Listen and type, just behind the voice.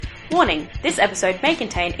Warning, this episode may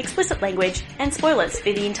contain explicit language and spoilers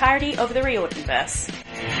for the entirety of the Riordanverse.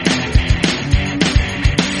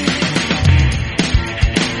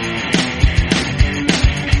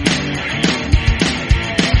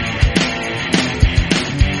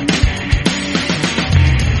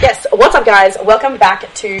 Yes, what's up guys? Welcome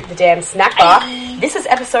back to the damn snack bar. Hey. This is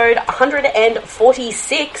episode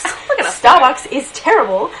 146. Starbucks is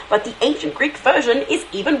terrible, but the ancient Greek version is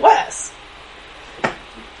even worse.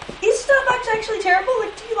 Is Starbucks actually terrible?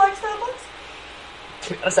 Like, do you like Starbucks?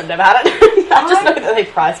 To be honest, I've never had it. I just know that they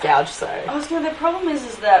price gouge, so... I was going to... The problem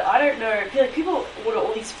is that I don't know... I feel like people order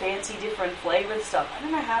all these fancy different flavoured stuff. I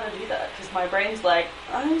don't know how to do that, because my brain's like,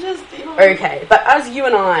 I'm just... Okay, but as you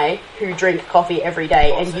and I, who drink coffee every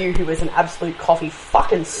day, and you, who is an absolute coffee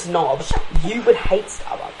fucking snob, you would hate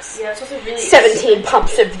Starbucks. Yeah, it's also really... 17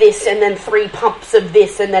 pumps of this, and then 3 pumps of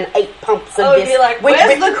this, and then 8 pumps of this. You'd be like, with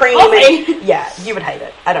where's the cream coffee? And, yeah, you would hate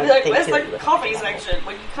it. I don't like, think where's that you the would coffee hate it. section?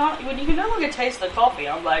 When you can no longer taste the coffee,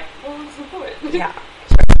 I'm like, well, what's the point? Yeah.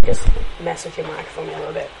 Just mess with your microphone a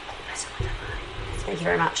little bit. Thank you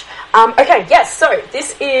very much. Okay, yes, so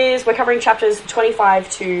we're covering chapters 25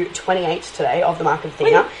 to 28 today of The Mark of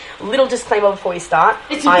Athena. Little disclaimer before we start.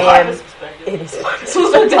 It's in Piper's perspective. It is Piper's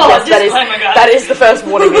perspective. Yes, that is the first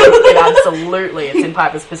warning. Absolutely, it's in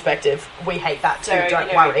Piper's perspective. We hate that too,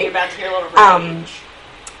 don't worry. You're about to hear a lot of rage.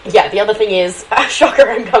 Yeah, the other thing is, shocker,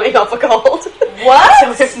 I'm coming off a cold.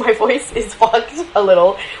 What? So if my voice is fucked a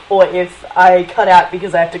little, or if I cut out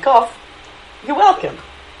because I have to cough, you're welcome.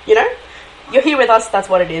 You know? You're here with us, that's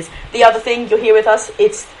what it is. The other thing, you're here with us,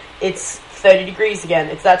 it's 30 degrees again.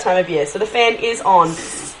 It's that time of year. So the fan is on.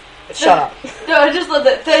 Shut up. No, I just love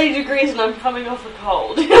that 30 degrees and I'm coming off a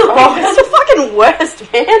cold. Oh, it's the fucking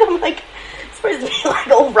worst, man. I'm like, supposed to be like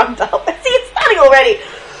all rubbed up. See, it's starting already.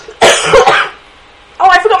 Oh,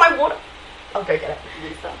 I forgot my water. I'll go get it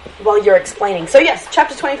while you're explaining. So yes,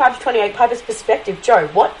 chapter 25 to 28, Piper's perspective. Joe,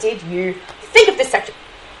 what did you think of this section?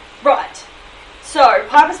 Right. So,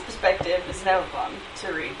 Piper's perspective is never fun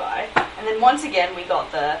to read by. And then once again, we got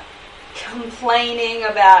the complaining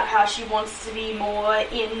about how she wants to be more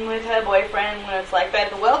in with her boyfriend when it's like, babe,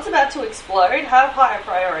 the world's about to explode. Have higher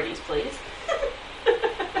priorities, please.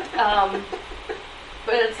 But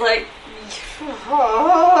it's like...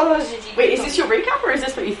 Wait, is this your recap or is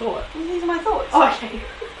this what you thought? These are my thoughts. Oh, okay.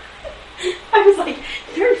 I was like,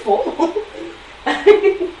 very formal.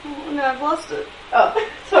 No, I've lost it. Oh,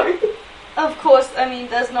 sorry. Of course, I mean,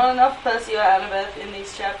 there's not enough Percy or Annabeth in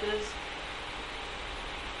these chapters.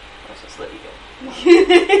 I'll just let you go. Do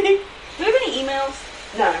we have any emails?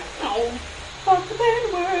 No. Oh. Fuck the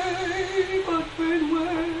bad way, fuck the bad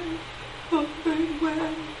way, fuck the bad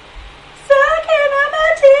way. Sucking on my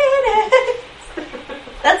titties.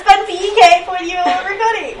 That's fun for you, Kate, when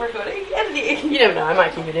you're recording, editing. You never know, I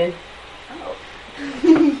might keep it in. Oh.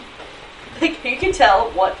 Like, who can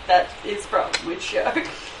tell what that is from, which show?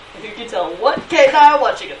 Who can tell what Kate and I are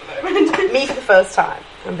watching at the moment? Me for the first time.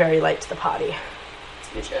 I'm very late to the party.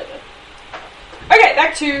 It's a bit show then. Okay,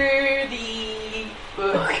 back to the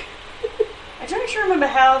book. I don't actually remember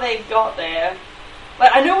how they got there.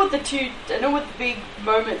 But I know what the big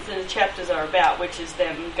moments in the chapters are about, which is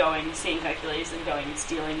them seeing Hercules and going and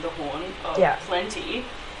stealing the horn of plenty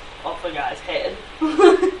off the guy's head.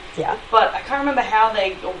 Yeah. But I can't remember how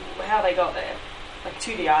they got there, like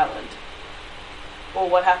to the island, or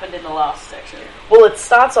what happened in the last section. Well, it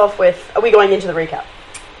starts off with. Are we going into the recap?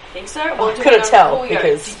 I think so. Well, I couldn't tell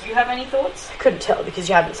because. Do you have any thoughts? I couldn't tell because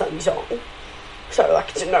you hadn't sung the song. So I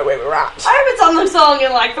didn't know where we were at. I haven't sung the song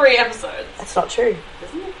in like 3 episodes. That's not true.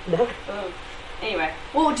 Isn't it? No. Oh. Anyway.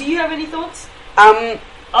 Well, do you have any thoughts?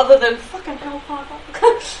 Other than fucking hell, Piper.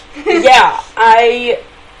 Yeah, I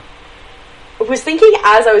was thinking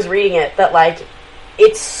as I was reading it that, like,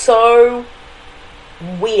 it's so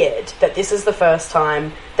weird that this is the first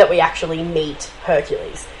time that we actually meet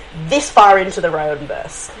Hercules. This far into the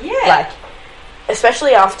Riordanverse. Yeah. Like,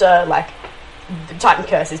 especially after, like, the Titan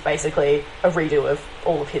Curse is basically a redo of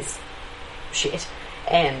all of his shit,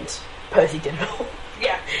 and Percy did it all.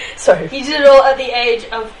 Yeah. So he did it all at the age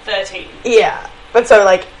of 13. Yeah. But so,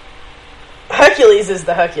 like, Hercules is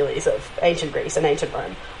the Hercules of ancient Greece and ancient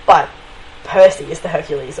Rome, but Percy is the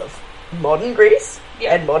Hercules of modern Greece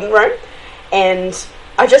and modern Rome. And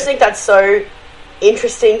I just think that's so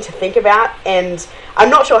interesting to think about, and I'm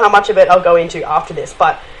not sure how much of it I'll go into after this,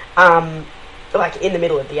 but like in the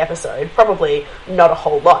middle of the episode, probably not a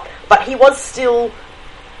whole lot, but he was still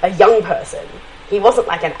a young person. He wasn't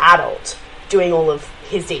like an adult doing all of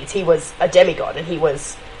his deeds. He was a demigod, and he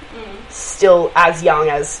was still as young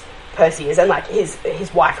as Percy is, and like his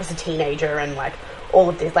wife was a teenager, and like all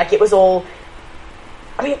of this, like it was all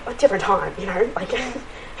I mean, a different time, you know, like,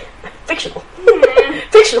 fictional. Mm.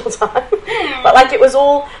 Fictional time. But, like, it was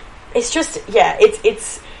all, it's just, yeah,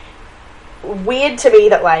 it's weird to me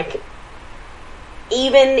that, like,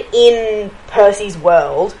 even in Percy's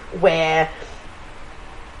world, where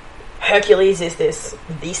Hercules is the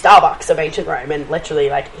Starbucks of ancient Rome, and literally,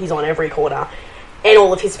 like, he's on every corner, and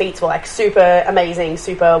all of his feats were, like, super amazing,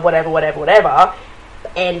 super whatever,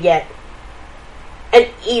 and yet, and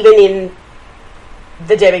even in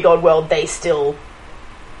the demigod world, they still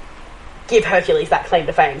give Hercules that claim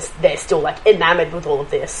to fame. They're still, like, enamored with all of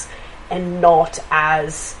this, and not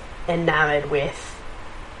as enamored with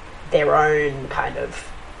their own kind of,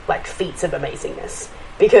 like, feats of amazingness.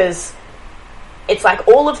 Because it's like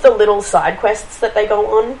all of the little side quests that they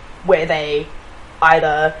go on, where they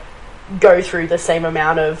either go through the same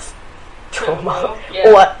amount of trauma,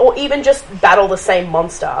 or even just battle the same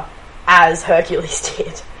monster as Hercules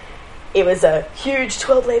did. It was a huge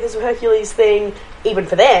 12 Labors of Hercules thing, even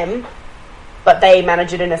for them, but they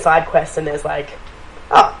manage it in a side quest, and there's like,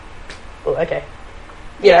 oh, well, okay.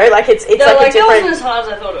 You know, like, it's like a different... That wasn't as hard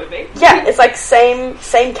as I thought it would be. Yeah, it's like same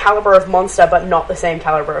caliber of monster, but not the same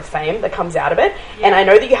caliber of fame that comes out of it. Yeah. And I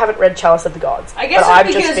know that you haven't read Chalice of the Gods. I guess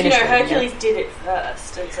it's because, you know, Hercules did it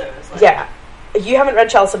first, and so it's like... Yeah. You haven't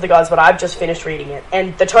read Chalice of the Gods, but I've just finished reading it.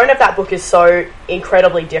 And the tone of that book is so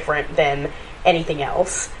incredibly different than anything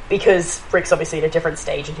else, because Rick's obviously at a different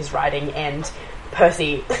stage in his writing, and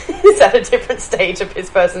Percy is at a different stage of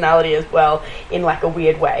his personality as well, in, like, a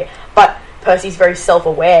weird way. But Percy's very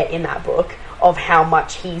self-aware in that book of how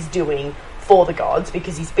much he's doing for the gods,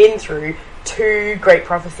 because he's been through 2 great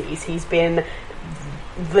prophecies. He's been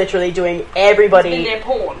literally doing everybody... He's been their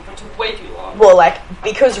pawn for way too long. Well, like,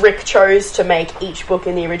 because Rick chose to make each book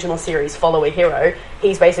in the original series follow a hero,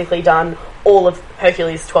 he's basically done all of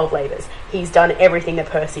Hercules' 12 Labors. He's done everything that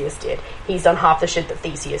Perseus did. He's done half the shit that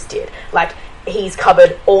Theseus did. Like, he's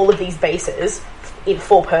covered all of these bases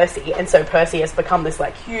for Percy, and so Percy has become this,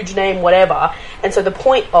 like, huge name, whatever. And so the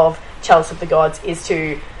point of Chalice of the Gods is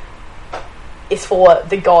for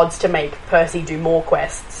the gods to make Percy do more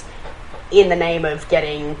quests in the name of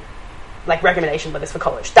getting, like, recommendation letters for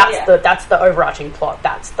college. That's the overarching plot.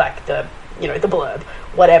 That's, like, the, you know, the blurb,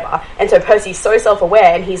 whatever. And so Percy's so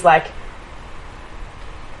self-aware, and he's like,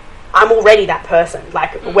 I'm already that person.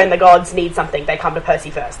 Like, when the gods need something, they come to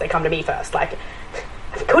Percy first. They come to me first. Like,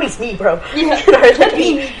 Cody's me, bro. Yeah. You know, let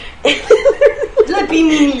me. Let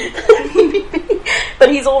me. But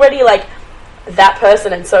he's already, like, that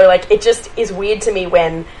person, and so, like, it just is weird to me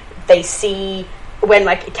when they see, when,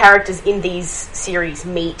 like, characters in these series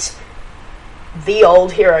meet the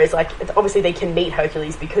old heroes. Like, obviously they can meet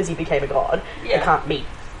Hercules because he became a god. Yeah. They can't meet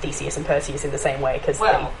Theseus and Perseus in the same way because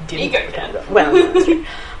they didn't become a god. Well, that's true.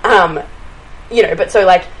 You know, but so,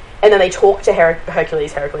 like, and then they talk to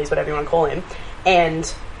Hercules, whatever you want to call him,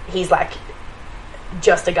 and he's, like,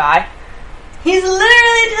 just a guy. He's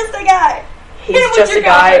literally just a guy. He's just a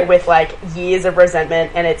guy with, like, years of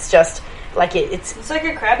resentment, and it's just, like, it's like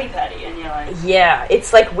a Krabby Patty, and you're like... Yeah,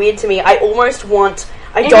 it's, like, weird to me. I almost want...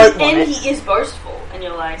 And he is boastful, and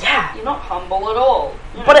you're like... Yeah. You're not humble at all.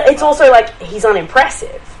 But it's also, like, he's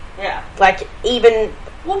unimpressive. Yeah. Like, even...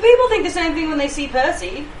 Well, people think the same thing when they see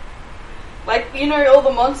Percy. Like, you know, all the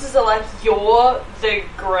monsters are like, you're the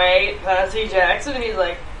great Percy Jackson, and he's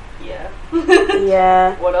like, yeah.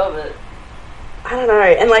 Yeah. What of it? I don't know.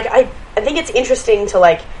 And, like, I think it's interesting to,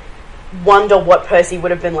 like, wonder what Percy would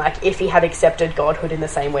have been like if he had accepted godhood in the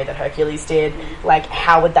same way that Hercules did. Like,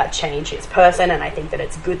 how would that change his person? And I think that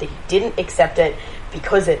it's good that he didn't accept it,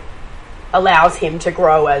 because it allows him to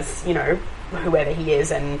grow as, you know, whoever he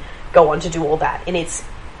is, and go on to do all that. And it's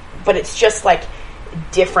just, like,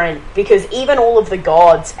 different, because even all of the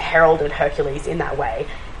gods heralded Hercules in that way.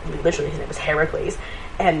 I mean, literally his name was Heracles,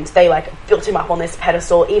 and they, like, built him up on this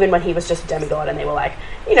pedestal even when he was just a demigod. And they were like,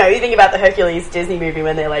 you know, you think about the Hercules Disney movie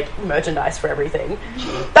when they're, like, merchandise for everything.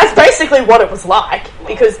 That's basically what it was like,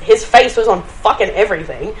 because his face was on fucking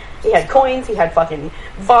everything. He had coins, he had fucking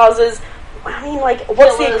vases. I mean, like,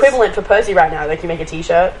 what's the equivalent for Percy right now? Like, you make a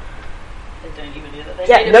t-shirt? They don't even do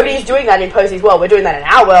that. Nobody's doing that in Percy's world. We're doing that in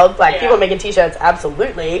our world. Like, people are making t-shirts,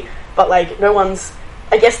 absolutely. But, like, no one's...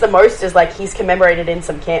 I guess the most is, like, he's commemorated in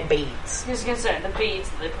some camp beads. I was going to say, the beads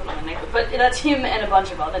that they put on the neck. But that's him and a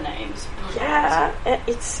bunch of other names. Yeah,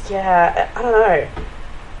 I don't know.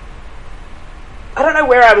 I don't know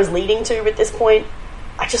where I was leading to at this point.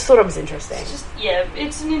 I just thought it was interesting.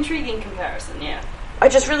 It's an intriguing comparison, yeah. I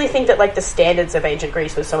just really think that, like, the standards of ancient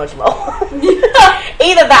Greece was so much lower.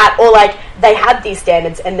 Either that, or, like, they had these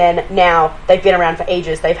standards, and then now they've been around for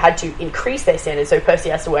ages, they've had to increase their standards, so Percy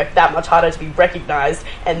has to work that much harder to be recognised,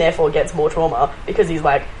 and therefore gets more trauma, because he's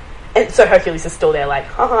like... And so Hercules is still there like,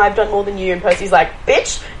 haha, I've done more than you, and Percy's like,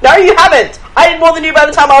 bitch, no you haven't! I did more than you by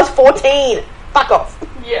the time I was 14! Fuck off!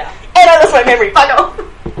 Yeah. And I lost my memory, fuck off!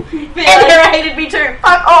 And Hera hated me too,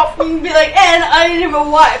 fuck off! Be like, and I didn't have a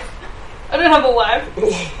wife. I don't have a wife.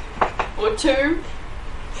 Or two.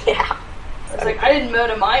 Yeah. It's like, I didn't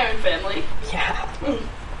murder my own family. Yeah.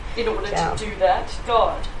 In order to do that.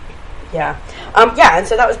 God. Yeah. Yeah, and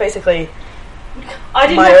so that was basically... I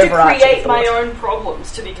didn't have to create my own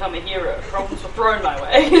problems to become a hero. Problems were thrown my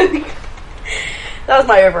way. That was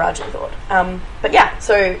my overarching thought. But yeah,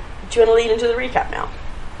 so do you want to lead into the recap now?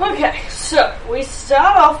 Okay, so we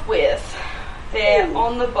start off with they're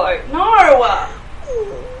on the boat. No!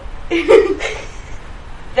 They...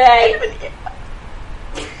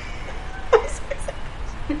 I'm so sad.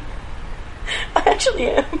 I actually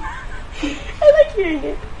am. I like hearing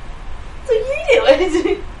it. So you do it.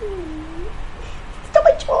 It's not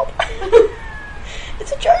my job.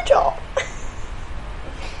 It's a Joe job.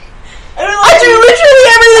 I do literally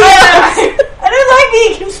everything else. I don't like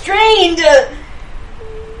being constrained.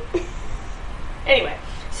 Anyway,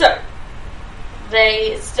 so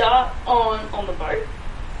they start on the boat.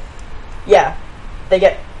 Yeah, they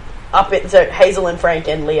get up in, so Hazel and Frank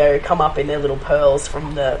and Leo come up in their little pearls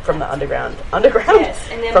from the underground. Yes,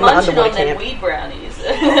 and they're from munching the on their camp. weed brownies.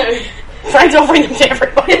 Frank's offering them to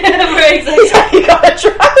everybody. He's like, you gotta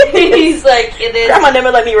try. He's like, Grandma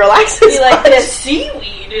never let me relax this he's like, much. there's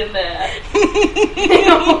seaweed in there.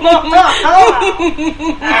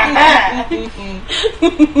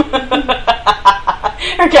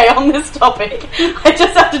 Okay, on this topic, I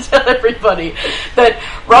just have to tell everybody that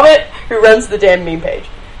Robert, who runs the damn meme page,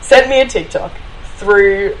 sent me a TikTok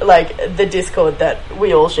through, like, the Discord that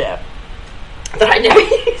we all share, that I never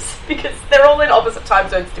use, because they're all in opposite time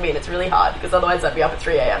zones to me, and it's really hard, because otherwise I'd be up at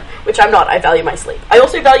 3 a.m, which I'm not. I value my sleep. I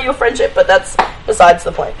also value your friendship, but that's besides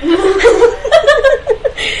the point.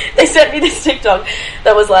 They sent me this TikTok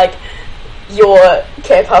that was like, your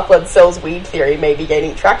Camp Half-Blood sells weed theory may be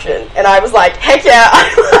gaining traction, and I was like, heck yeah,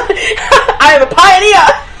 I am a pioneer!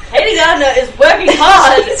 Katie Gardner is working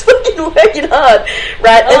hard. He's working hard,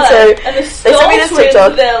 right? And they the sent me this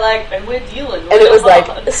TikTok, they're like, and we're dealing. And it was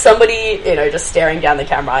like somebody, just staring down the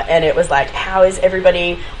camera, and it was like, how is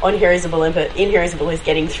everybody on Heroes of Olympus, in Heroes of Olympus,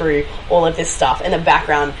 getting through all of this stuff? And the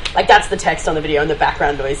background, like, that's the text on the video, and the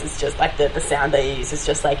background noise is just like the sound they use is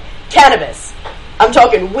just like cannabis. I'm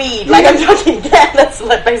talking weed, like I'm talking, yeah, that's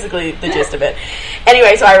like basically the gist of it.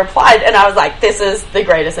 Anyway, so I replied, and I was like, this is the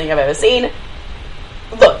greatest thing I've ever seen.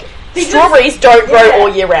 Look, strawberries don't grow all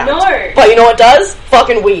year round. No. But you know what does?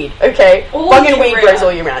 Fucking weed, okay? Fucking weed round. grows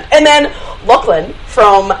all year round. And then Lachlan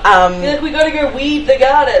from... You're like, we gotta go weed the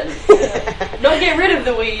garden. Not get rid of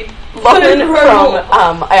the weed. Lachlan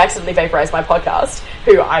from I Accidentally Vaporized My Podcast,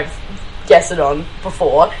 who I've guested on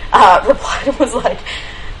before, replied and was like...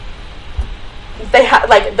 They have,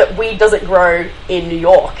 like, that weed doesn't grow in New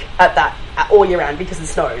York all year round because it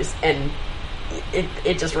snows, and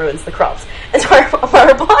it just ruins the crops. And so my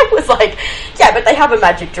reply was like, yeah, but they have a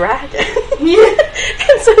magic dragon. Yeah.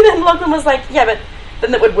 And so then Lachlan was like, yeah, but then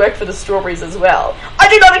that would work for the strawberries as well. I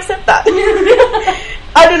do not accept that.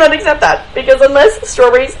 I do not accept that, because unless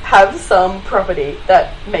strawberries have some property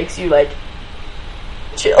that makes you, like,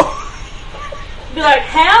 chill. Be like,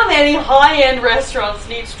 how many high-end restaurants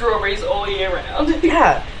need strawberries all year round?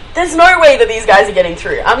 Yeah. There's no way that these guys are getting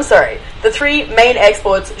through. I'm sorry. The 3 main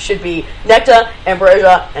exports should be nectar,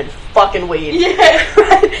 ambrosia, and fucking weed. Yeah.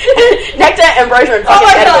 Nectar, ambrosia, and fucking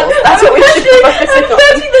edibles. That's what we should be focusing on.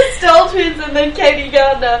 Imagine the Stoll twins and then Katie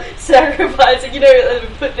Gardner sacrificing,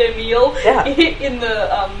 put their meal in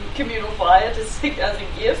the communal fire to stick as a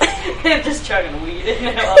gift. They're just chugging weed in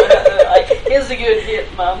there. Like, here's a good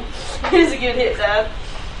hit, Mum. Here's a good hit, Dad.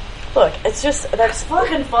 Look, that's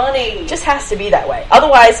fucking funny. It just has to be that way.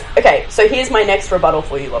 Otherwise, okay, so here's my next rebuttal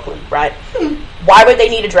for you, Lachlan, right? Why would they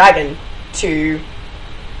need a dragon to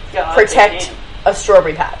protect a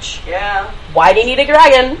strawberry patch? Yeah. Why do you need a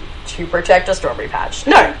dragon to protect a strawberry patch?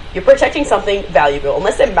 No, you're protecting something valuable.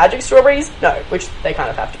 Unless they're magic strawberries, no, which they kind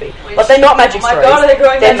of have to be. But they're not magic strawberries. Oh my god, they're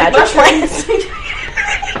growing magic plants.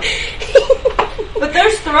 But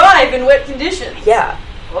those thrive in wet conditions. Yeah.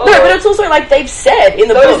 Whoa. No, but it's also like they've said in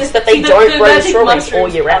the books that they don't grow the strawberries all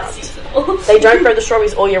year round. They don't grow the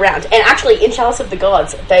strawberries all year round. And actually, in Chalice of the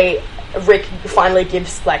Gods, Rick finally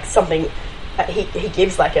gives like something. He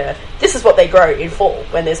gives like this is what they grow in fall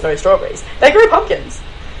when there's no strawberries. They grow pumpkins.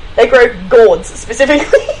 They grow gourds, specifically.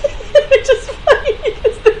 Which is funny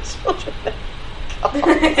because the children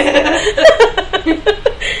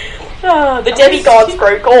are the demigods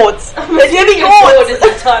grow gourds. The demigods is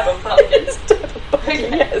a type of pumpkin.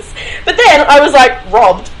 Yes. But then I was like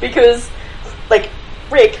robbed because, like,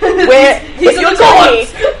 Rick, where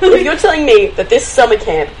if you're telling me that this summer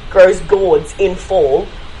camp grows gourds in fall,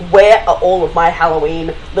 where are all of my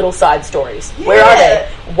Halloween little side stories? Yeah. Where are they?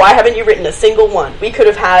 Why haven't you written a single one? We could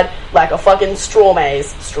have had like a fucking straw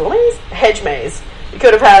maze, hedge maze. We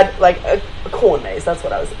could have had like a corn maze. That's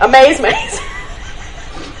what I was. A maze.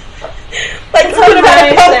 Like, we could have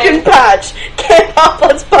had a pumpkin patch. Camp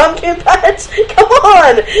Upland's pumpkin patch. Come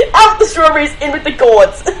on! Out the strawberries, in with the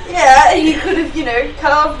gourds. Yeah, and you could have,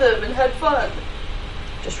 carved them and had fun.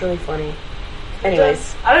 Just really funny.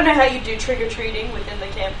 Anyways. I don't know how you do trick-or-treating within the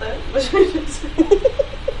camp, though.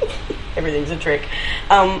 Everything's a trick.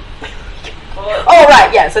 Oh,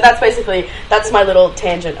 right, yeah, so that's my little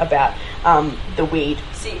tangent about the weed.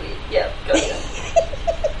 Seaweed, yeah, got it.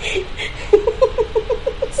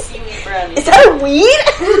 Seaweed brownies. Is that a weed?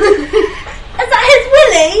 Is that his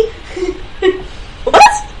willy?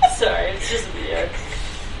 What? Sorry, it's just a video.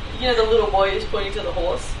 You know the little boy who's pointing to the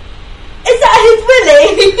horse? Is that his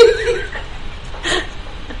willy?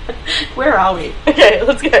 Where are we? Okay,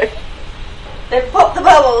 let's go. They've popped the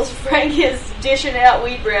bubbles. Frank is dishing out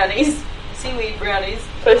seaweed brownies.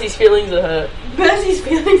 Percy's feelings are hurt.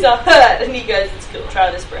 And he goes, "It's cool, try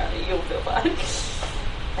this brownie, you'll feel fine."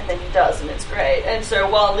 And then he does, and it's great. And so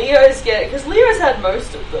while Leo's because Leo's had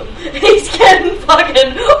most of them, he's getting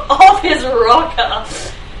fucking off his rocker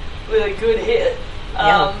with a good hit.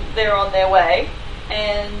 They're on their way.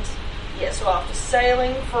 And yeah, so after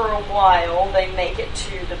sailing for a while, they make it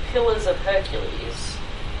to the Pillars of Hercules,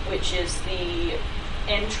 which is the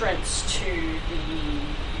entrance to the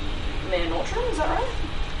Mare Nostrum, is that right?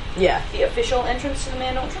 Yeah. The official entrance to the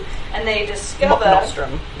Mare Nostrum. And they discover...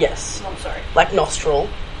 Nostrum, yes. Oh, I'm sorry. Like nostril.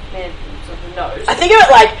 Nose. I think of it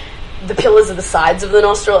like the pillars are the sides of the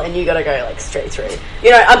nostril and you gotta go like straight through.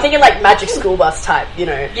 I'm thinking like Magic School Bus type,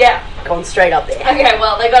 Yeah. Going straight up there. Okay,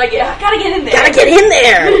 well, they gotta get in there. Gotta get in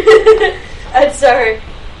there! And so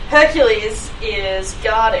Hercules is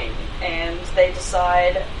guarding, and they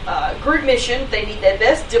decide group mission. They need their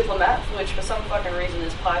best diplomat, which for some fucking reason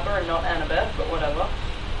is Piper and not Annabeth, but whatever.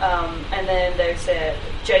 And then they said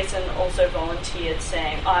Jason also volunteered,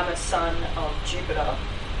 saying, "I'm a son of Jupiter.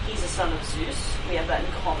 He's a son of Zeus. We have that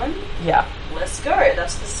in common. Yeah. Let's go.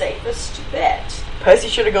 That's the safest bet." Percy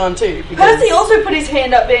should have gone too. Percy also put his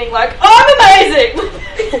hand up being like, "I'm amazing!"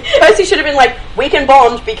 Percy should have been like, "We can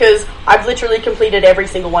bond because I've literally completed every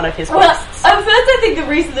single one of his quests." Well, at first I think the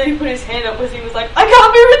reason that he put his hand up was he was like, "I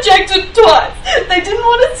can't be rejected twice. They didn't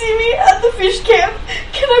want to see me at the fish camp.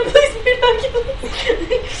 Can I please meet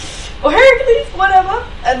Hercules?" Or Hercules, whatever.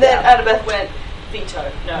 And then Annabeth went,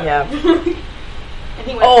 "Veto, no." Yeah. And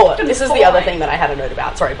he went, this is the other thing that I had a note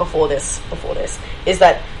about. Sorry, before this, is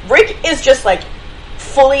that Rick is just like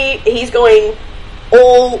fully. He's going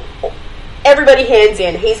everybody hands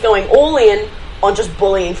in. He's going all in on just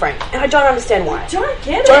bullying Frank, and I don't understand why.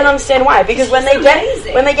 Don't understand why, because when they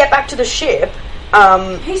get back to the ship,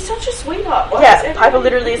 he's such a sweetheart. Piper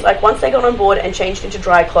literally is like, once they got on board and changed into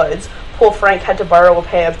dry clothes, poor Frank had to borrow a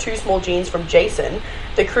pair of 2 small jeans from Jason.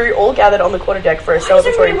 The crew all gathered on the quarterdeck for a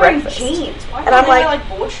celebratory breakfast. Jeans? Why and I'm like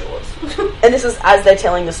board shorts? And this is as they're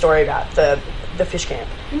telling the story about the fish camp.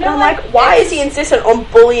 And I'm like, why is he insistent on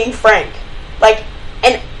bullying Frank? Like,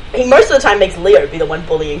 and he most of the time makes Leo be the one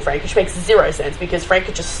bullying Frank, which makes 0 sense because Frank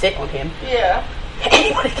could just sit on him. Yeah.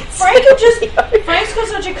 Frank's got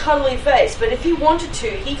such a cuddly face, but if he wanted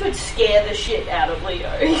to, he could scare the shit out of Leo.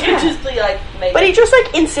 He could just be like, But he just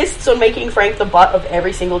like insists on making Frank the butt of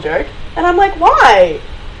every single joke, and I'm like, why?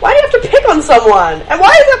 Why do you have to pick on someone? And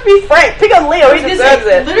why does it have to be Frank? Pick on Leo, he deserves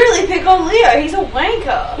it. Literally pick on Leo, he's a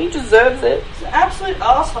wanker. He deserves it. He's an absolute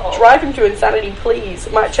asshole. Drive him to insanity, please.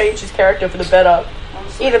 It might change his character for the better.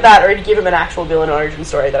 Honestly. Either that, or to give him an actual villain origin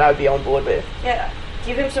story that I would be on board with. Yeah.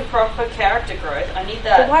 Give him some proper character growth. I need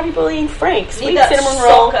that. But why are you bullying Frank? Sweet cinnamon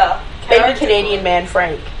roll, baby Canadian man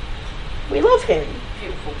Frank. We love him.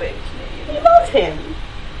 Beautiful baby Canadian. We love him.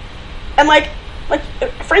 And like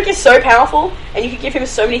Frank is so powerful, and you could give him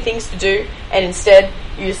so many things to do, and instead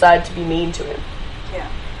you decide to be mean to him. Yeah.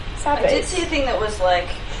 Sad I did see a thing that was like,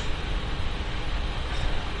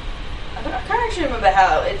 I can't actually remember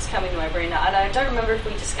how it's coming to my brain now, and I don't remember if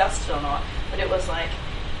we discussed it or not, but it was like,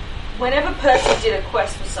 whenever Percy did a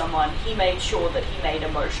quest for someone, he made sure that he made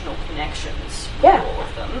emotional connections with all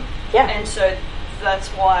of them. Yeah. And so that's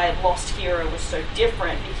why Lost Hero was so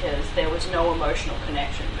different, because there was no emotional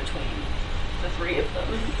connection between the three of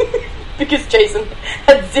them. Because Jason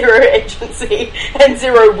had zero agency and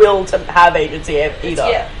zero will to have agency either.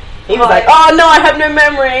 Yeah. He was like, oh no, I have no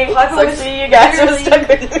memory. Piper So see, you guys are stuck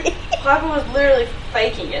with me. Piper was literally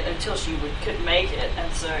faking it until she could make it,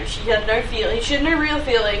 and so she had no feelings. She had no real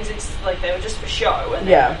feelings. It's like they were just for show, and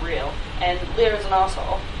they weren't real. And Leo was an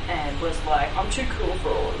asshole and was like, I'm too cool for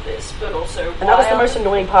all of this, but also. And that was the most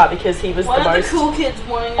annoying part because he was the most cool kids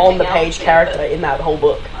on the page character in that whole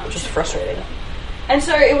book, which is frustrating. And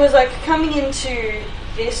so it was like coming into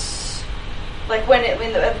this, like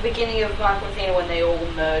at the beginning of Michael and Athena when they all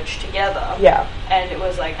merged together. Yeah. And it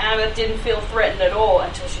was like Annabeth didn't feel threatened at all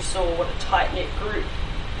until she saw what a tight knit group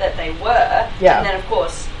that they were. Yeah. And then of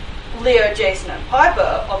course Leo, Jason, and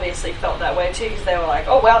Piper obviously felt that way too because they were like,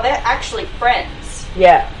 oh wow, they're actually friends.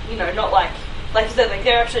 Yeah. You know, not like you said, like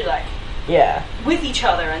they're actually like. Yeah. With each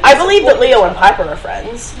other. And I believe that Leo and Piper are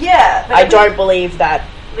friends. Yeah. I don't believe that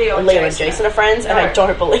Leo and Jason are friends, no. and I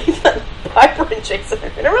don't believe that Piper and Jason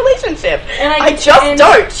are in a relationship. And I just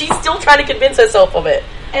don't. She's still trying to convince herself of it.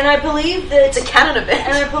 And I believe that it's a canon event.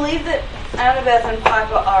 And I believe that Annabeth and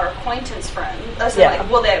Piper are acquaintance friends.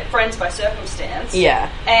 They're friends by circumstance. Yeah.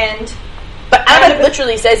 But Annabeth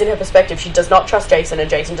literally says in her perspective she does not trust Jason, and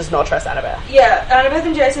Jason does not trust Annabeth. Yeah, Annabeth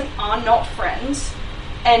and Jason are not friends,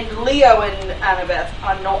 and Leo and Annabeth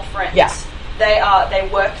are not friends. Yeah. They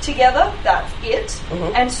work together, that's it.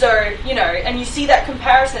 Mm-hmm. And so, and you see that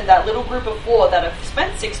comparison, that little group of four that have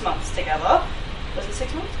spent 6 months together. Was it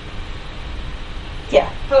 6 months? Yeah.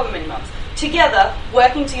 However many months. Together,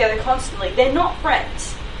 working together constantly. They're not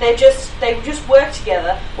friends. They just work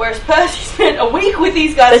together, whereas Percy spent a week with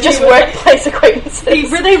these guys. They're just workplace acquaintances.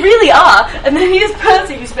 They really are. And then here's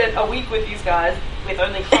Percy who spent a week with these guys with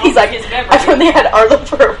only half of his memory. I've only had Arlo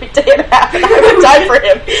for a day and a half and I would die for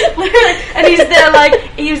him. Literally. And he's there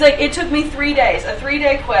he was like, it took me 3 days, a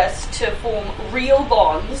 3-day quest to form real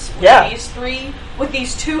bonds with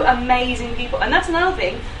these two amazing people. And that's another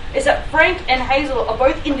thing, is that Frank and Hazel are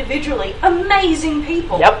both individually amazing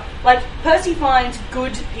people. Yep. Like, Percy finds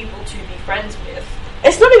good people to be friends with.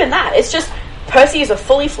 It's not even that. It's just Percy is a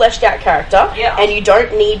fully fleshed out character, and you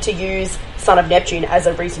don't need to use Son of Neptune as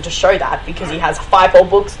a reason to show that because he has 5 whole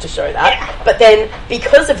books to show that. Yeah. But then,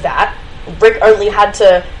 because of that, Rick only had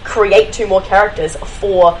to create 2 more characters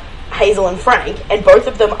for Hazel and Frank, and both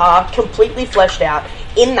of them are completely fleshed out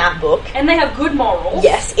in that book. And they have good morals.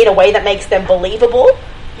 Yes, in a way that makes them believable.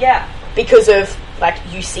 Yeah. Because of,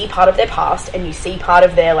 you see part of their past, and you see part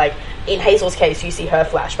of their, in Hazel's case, you see her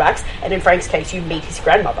flashbacks, and in Frank's case, you meet his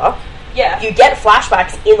grandmother. Yeah. You get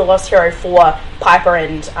flashbacks in The Lost Hero for Piper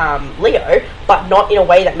and Leo, but not in a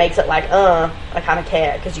way that makes it I kind of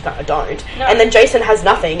care, because you kind of don't. No. And then Jason has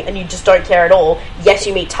nothing, and you just don't care at all. Yes,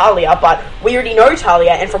 you meet Talia, but we already know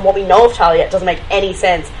Talia, and from what we know of Talia, it doesn't make any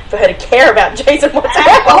sense for her to care about Jason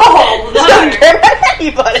whatsoever. Oh, no. She doesn't care about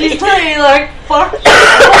anybody. She's clearly fuck.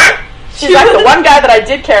 She's like, the one guy that I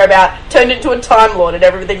did care about turned into a Time Lord, and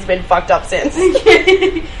everything's been fucked up since.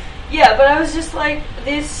 Yeah, but I was just like,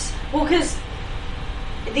 this... Well, because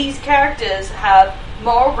these characters have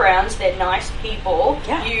moral grounds, they're nice people.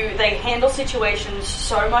 Yeah. They handle situations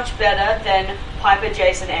so much better than Piper,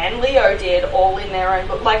 Jason, and Leo did, all in their own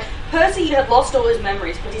book. Percy had lost all his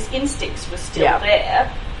memories, but his instincts were still there.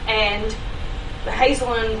 And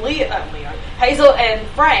Hazel and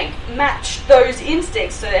Frank matched those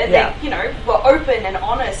instincts, so they were open and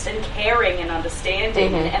honest and caring and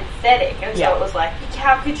understanding and empathetic, and so it was like,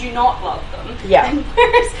 how could you not love them? Yeah. And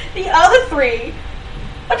whereas the other 3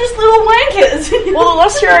 are just little wankers. Well, The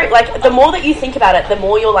Lost Hero, the more that you think about it, the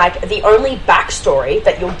more you're the only backstory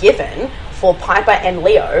that you're given for Piper and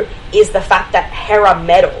Leo is the fact that Hera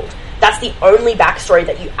meddled. That's the only backstory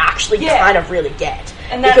that you actually kind of really get.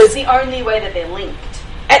 And that's the only way that they're linked.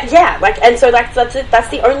 And so that's it. That's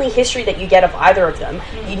the only history that you get of either of them.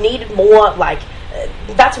 Mm-hmm. You need more,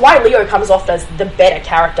 that's why Leo comes off as the better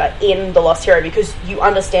character in The Lost Hero, because you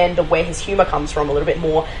understand where his humour comes from a little bit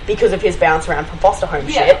more because of his bounce around from foster home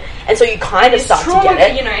shit. And so you kind of start to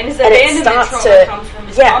get it. And his abandonment trauma comes from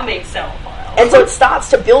his mum being cell-filed. And so it starts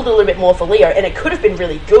to build a little bit more for Leo, and it could have been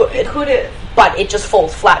really good. It could have. But it just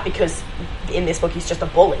falls flat because in this book he's just a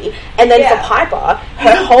bully. And then for Piper,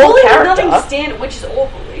 her whole bully character... which is all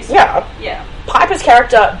bullies. Yeah. Piper's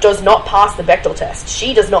character does not pass the Bechdel test.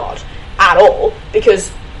 She does not. At all,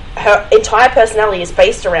 because her entire personality is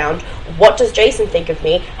based around what does Jason think of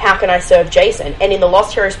me, how can I serve Jason, and in The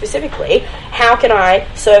Lost Hero specifically, how can I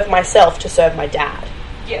serve myself to serve my dad.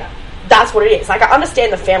 Yeah. That's what it is. I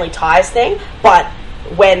understand the family ties thing, but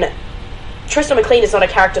when Tristan McLean is not a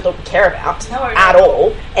character that we care about No, at no.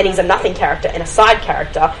 all, and he's a nothing character and a side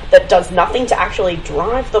character that does nothing to actually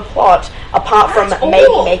drive the plot, apart from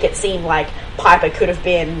maybe make it seem like Piper could have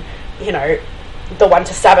been, you know, the one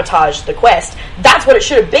to sabotage the quest. That's what it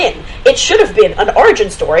should have been. It should have been an origin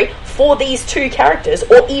story for these two characters,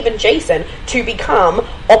 or even Jason, to become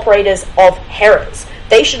operators of Hera's.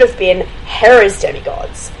 They should have been Hera's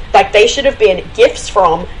demigods. Like, they should have been gifts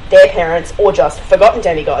from their parents, or just forgotten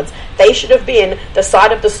demigods. They should have been the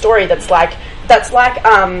side of the story that's like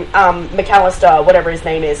McAllister, whatever his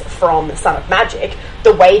name is, from Son of Magic.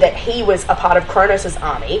 The way that he was a part of Kronos'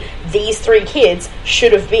 army, these three kids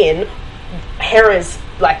should have been Hera's,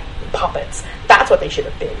 like, puppets. That's what they should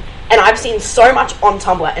have been. And I've seen so much on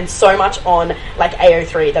Tumblr and so much on, like,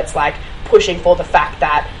 AO3 that's, like, pushing for the fact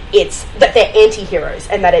that that they're anti-heroes,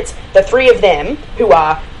 and that it's the three of them who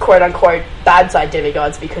are quote-unquote bad side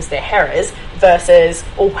demigods because they're Hera's, versus,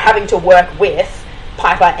 or having to work with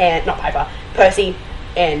Percy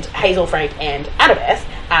and Hazel, Frank and Annabeth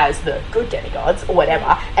as the good demigods or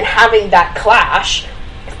whatever, and having that clash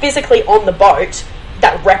physically on the boat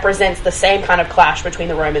that represents the same kind of clash between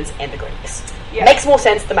the Romans and the Greeks. Yeah. Makes more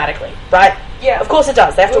sense thematically, right? Yeah. Of course it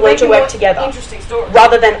does. They have to learn to work together. Interesting story.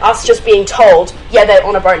 Rather than us just being told, yeah, they're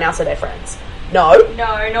on a boat now, so they're friends. No,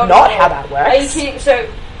 not how that works. So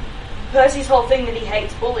Percy's whole thing that he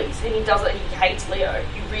hates bullies, and he hates Leo.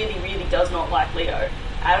 He really, really does not like Leo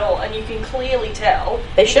at all, and you can clearly tell.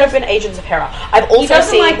 They should have been agents of Hera. I've also he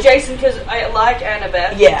doesn't seen... like Jason because, like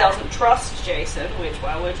Annabeth, yeah. He doesn't trust Jason, which,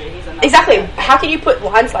 why would you? He's a exactly. How can you put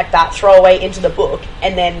lines like that, throw away into the book,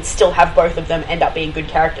 and then still have both of them end up being good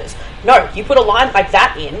characters? No, you put a line like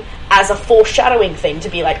that in as a foreshadowing thing to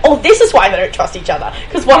be like, oh, this is why they don't trust each other,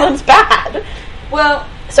 because one of them's bad. Well...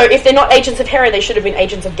 So if they're not agents of Hera, they should have been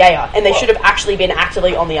agents of Gaia, and they should have actually been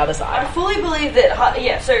actively on the other side. I fully believe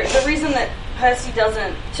that, so the reason that Percy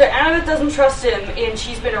doesn't... So Annabeth doesn't trust him, and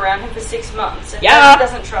she's been around him for 6 months. And Percy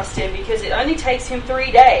doesn't trust him because it only takes him 3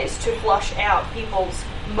 days to flush out people's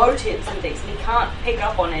motives and things, and he can't pick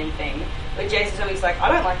up on anything. But Jason's always like,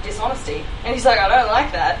 I don't like dishonesty. And he's like, I don't like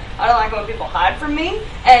that. I don't like when people hide from me.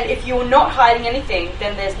 And if you're not hiding anything,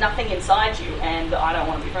 then there's nothing inside you, and I don't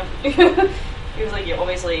want to be friends with you. He was like, you're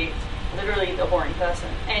obviously literally the boring person.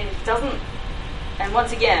 And he doesn't... And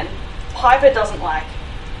once again, Piper doesn't like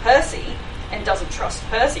Percy and doesn't trust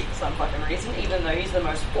Percy for some fucking reason, even though he's the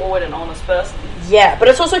most forward and honest person. Yeah, but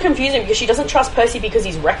it's also confusing because she doesn't trust Percy because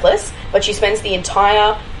he's reckless, but she spends the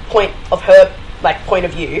entire point of her, like, point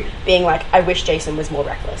of view being like, I wish Jason was more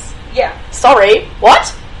reckless. Yeah. Sorry,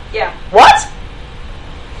 what? Yeah. What?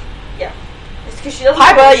 Yeah. It's because she doesn't...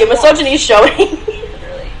 Piper, your misogyny is showing.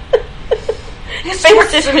 Literally.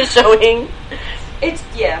 Favoritism is showing. It's,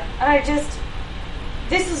 yeah, and I just...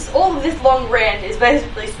 all of this long rant is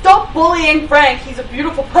basically, stop bullying Frank, he's a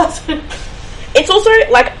beautiful person. It's also,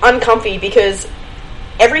 like, uncomfy because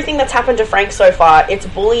everything that's happened to Frank so far, it's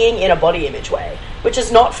bullying in a body image way, which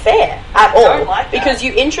is not fair at all. I don't like that. Because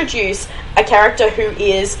you introduce a character who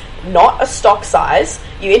is not a stock size,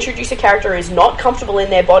 you introduce a character who is not comfortable in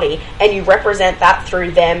their body, and you represent that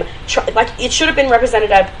through them. It should have been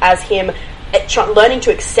represented as him learning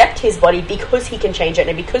to accept his body because he can change it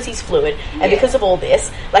and because he's fluid and because of all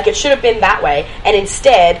this. Like, it should have been that way, and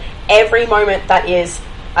instead every moment that is,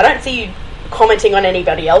 I don't see you commenting on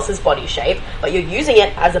anybody else's body shape, but you're using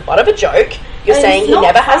it as a butt of a joke. You're saying he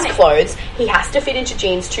never has clothes, he has to fit into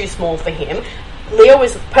jeans too small for him. Leo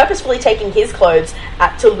is purposefully taking his clothes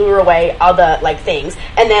to lure away other, like, things,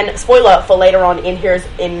 and then spoiler for later on in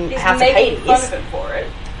House of Hades, fun of him for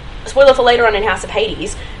it. Spoiler for later on in House of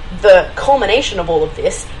Hades, the culmination of all of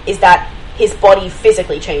this is that his body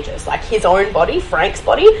physically changes. Like, his own body, Frank's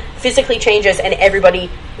body, physically changes, and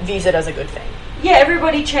everybody views it as a good thing. Yeah,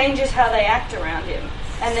 everybody changes how they act around him,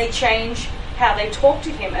 and they change how they talk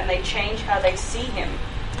to him, and they change how they see him.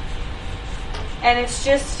 And it's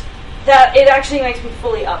just that it actually makes me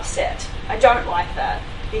fully upset. I don't like that,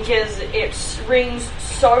 because it rings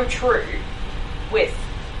so true with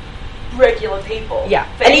regular people. Yeah,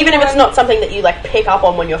 and even if it's not something that you, like, pick up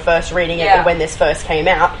on when you're first reading it or when this first came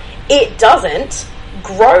out, it doesn't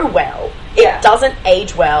grow well. It doesn't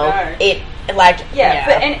age well. No. It, like... Yeah,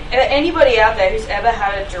 for anybody out there who's ever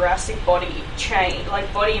had a drastic body change,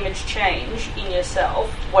 like body image change in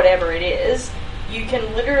yourself, whatever it is, you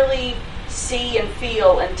can literally see and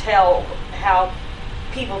feel and tell how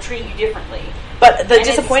people treat you differently. But the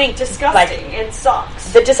disappointing... It's disgusting. Like, it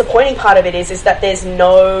sucks. The disappointing part of it is that there's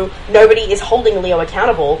nobody is holding Leo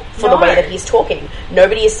accountable for the way that he's talking.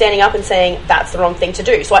 Nobody is standing up and saying that's the wrong thing to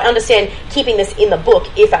do. So I understand keeping this in the book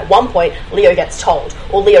if at one point Leo gets told,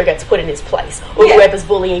 or Leo gets put in his place, or whoever's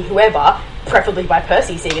bullying whoever preferably by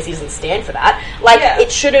Percy, seeing as he doesn't stand for that. Like,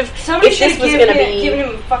 it should have... Somebody should have given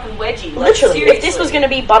him a fucking wedgie. Like, literally, seriously. if this was going to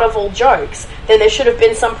be butt of all jokes, then there should have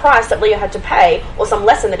been some price that Leo had to pay, or some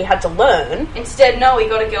lesson that he had to learn. Instead, no, he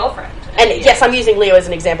got a girlfriend. And yes, I'm using Leo as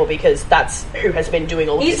an example because that's who has been doing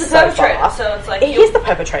all of this so far. He's the perpetrator, so it's like... He's the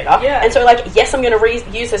perpetrator. Yeah. And so, like, yes, I'm going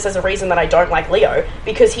to use this as a reason that I don't like Leo,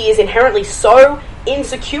 because he is inherently so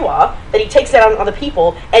insecure that he takes it out on other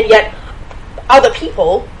people, and yet other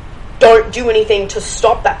people don't do anything to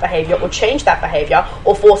stop that behaviour or change that behaviour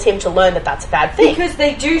or force him to learn that that's a bad thing. Because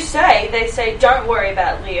they say, don't worry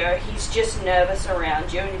about Leo, he's just nervous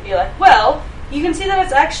around you. And you'd be like, well, you can see that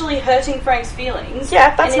it's actually hurting Frank's feelings.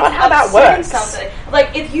 Yeah, that's not how that works. Something.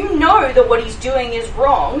 Like, if you know that what he's doing is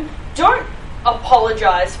wrong, don't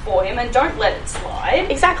apologise for him and don't let it slide.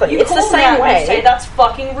 Exactly. It's the same way. You say, that's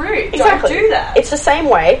fucking rude. Exactly. Don't do that. It's the same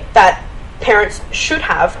way that parents should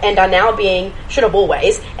have and are now should have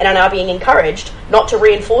always and are now being encouraged not to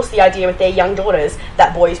reinforce the idea with their young daughters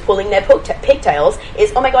that boys pulling their pigtails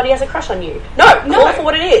is, oh my god, he has a crush on you. No, call it for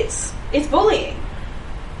what it is. It's bullying.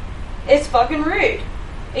 It's fucking rude.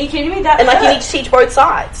 Are you kidding me? That and like, you need to teach both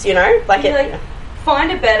sides, you know? Like,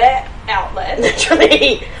 find a better outlet.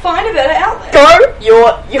 Literally. Find a better outlet. Go,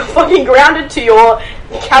 you're fucking grounded to your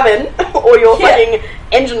cabin or your fucking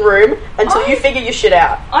engine room until you figure your shit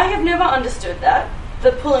out. I have never understood that.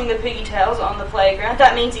 The pulling the pigtails on the playground,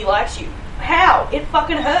 that means he likes you. How? It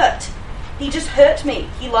fucking hurt. He just hurt me.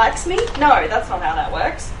 He likes me? No, that's not how that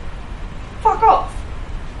works. Fuck off.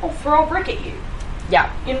 I'll throw a brick at you.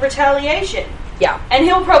 Yeah. In retaliation. Yeah. And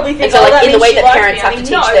he'll probably think, so, like, that in the way that parents have to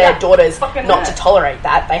teach their daughters not to tolerate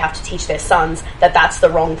that, they have to teach their sons that that's the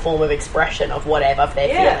wrong form of expression of whatever they're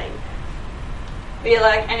feeling. Be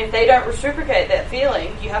like, and if they don't reciprocate that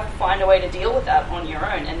feeling, you have to find a way to deal with that on your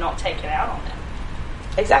own and not take it out on them.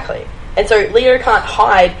 Exactly. And so Leo can't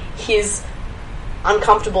hide his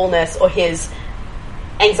uncomfortableness or his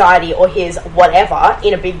anxiety or his whatever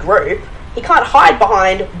in a big group. He can't hide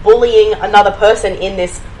behind bullying another person in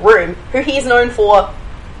this room who he's known for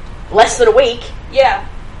less than a week. Yeah.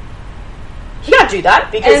 He can't do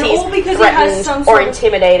that because he's threatened or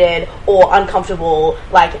intimidated or uncomfortable,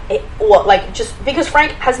 just because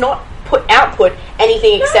Frank has not output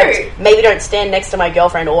anything except maybe don't stand next to my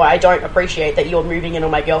girlfriend, or I don't appreciate that you're moving in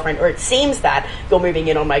on my girlfriend, or it seems that you're moving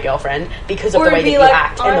in on my girlfriend because of the way that you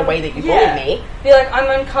act and the way that you bully me. Be like,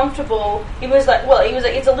 I'm uncomfortable. He was like,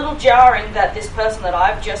 it's a little jarring that this person that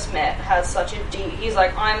I've just met has such a deep... He's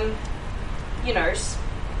like, I'm,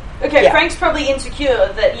 Frank's probably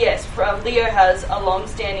insecure that, yes, Leo has a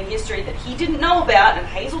long-standing history that he didn't know about and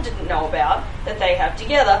Hazel didn't know about that they have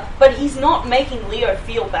together, but he's not making Leo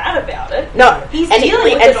feel bad about it. No. He's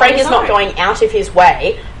dealing with it. And Frank is not going out of his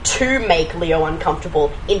way to make Leo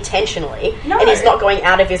uncomfortable intentionally. No. And he's not going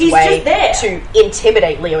out of his way to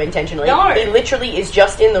intimidate Leo intentionally. No. He literally is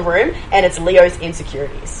just in the room and it's Leo's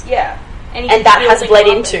insecurities. Yeah. And that has bled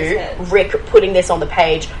into Rick putting this on the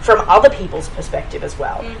page from other people's perspective as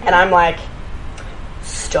well. Mm-hmm. And I'm like,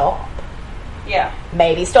 stop. Yeah.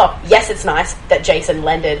 Maybe stop. Yes, it's nice that Jason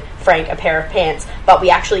lended Frank a pair of pants, but we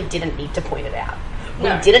actually didn't need to point it out.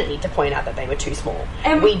 No. We didn't need to point out that they were too small.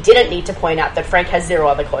 And we didn't need to point out that Frank has zero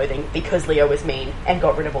other clothing because Leo was mean and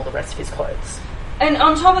got rid of all the rest of his clothes. And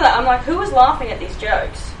on top of that, I'm like, who was laughing at these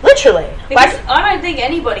jokes? Literally. Because I don't think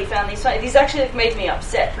anybody found these funny. These actually made me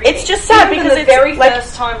upset reading. It's just sad because the very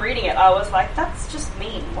first time reading it, I was like, that's just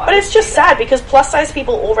mean. But it's just sad because plus-size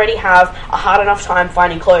people already have a hard enough time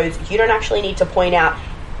finding clothes. You don't actually need to point out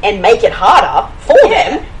and make it harder for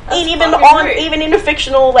them. Even in a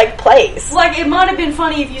fictional place. Like, it might have been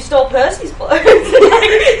funny if you stole Percy's clothes. And then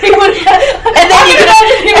you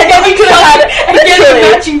could have had a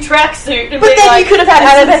matching tracksuit. But then you could have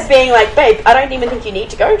had Annabeth being like, babe, I don't even think you need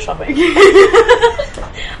to go shopping.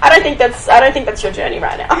 I don't think that's your journey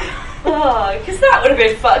right now. Oh, because that would have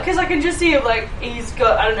been fun. Because I can just see him he's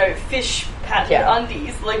got, I don't know, fish pattern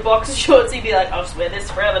undies, boxer shorts. He'd be like, I'll just wear this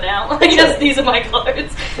forever now. These are my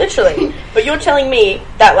clothes. Literally. But you're telling me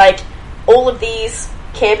that all of these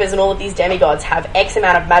campers and all of these demigods have X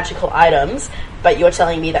amount of magical items, but you're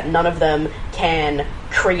telling me that none of them can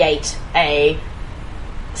create a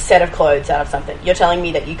set of clothes out of something. You're telling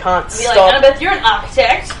me that you can't stop... Annabeth, you're an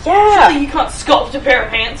architect. Yeah. Surely you can't sculpt a pair of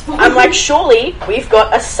pants for me. I'm like, surely we've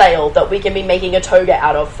got a sail that we can be making a toga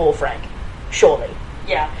out of for Frank. Surely.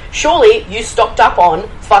 Yeah. Surely you stocked up on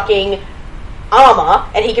fucking armour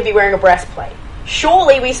and he could be wearing a breastplate.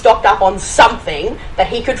 Surely we stocked up on something that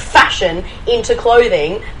he could fashion into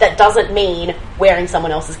clothing that doesn't mean wearing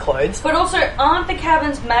someone else's clothes. But also, aren't the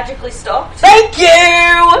cabins magically stocked? Thank you!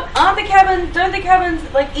 Aren't the cabins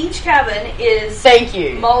cabins, like, each cabin is... Thank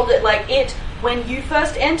you. Molded, like, when you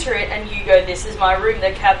first enter it and you go, this is my room,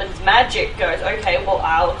 the cabin's magic goes, okay, well,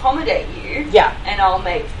 I'll accommodate you. Yeah. And I'll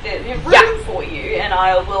make the room for you, and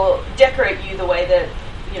I will decorate you the way that,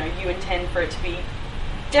 you intend for it to be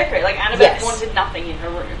decorated. Like, Annabeth wanted nothing in her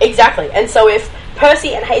room. Exactly. And so if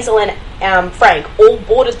Percy and Hazel and Frank all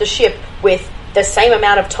boarded the ship with the same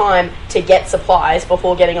amount of time to get supplies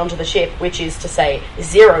before getting onto the ship, which is to say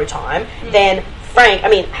 0 time, then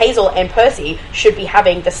Hazel and Percy should be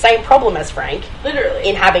having the same problem as Frank. Literally.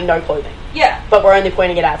 In having no clothing. Yeah. But we're only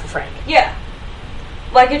pointing it out for Frank. Yeah.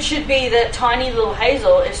 Like, it should be that tiny little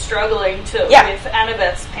Hazel is struggling with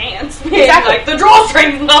Annabeth's pants. Exactly. Like, the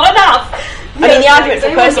drawstring's not enough. I mean, the argument for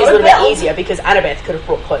Percy is a little bit easier because Annabeth could have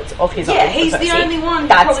brought clothes of his own. Yeah, he's the only one.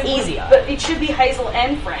 That's easier. But it should be Hazel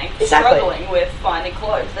and Frank struggling with finding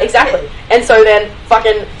clothes. Exactly. And so then,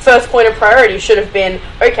 fucking first point of priority should have been,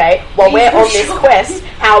 okay, while we're on this quest,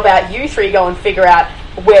 how about you 3 go and figure out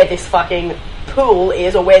where this fucking pool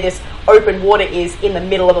is or where this open water is in the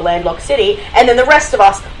middle of a landlocked city, and then the rest of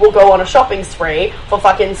us will go on a shopping spree for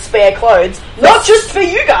fucking spare clothes, not just for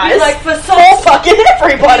you guys, like for socks, fucking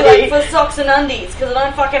everybody, like for socks and undies, because I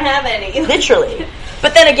don't fucking have any. Literally.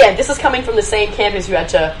 But then again, this is coming from the same campers who had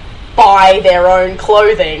to buy their own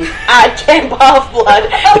clothing at Camp Half-Blood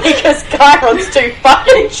because Chiron's too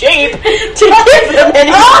fucking cheap to give them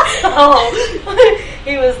any.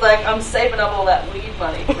 He was like, I'm saving up all that weed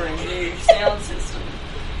money for a new sound system.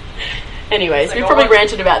 Anyways, we've probably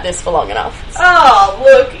ranted about this for long enough. Oh,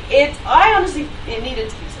 look, it needed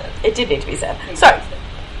to be said. It did need to be said. So,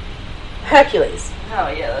 Hercules. Oh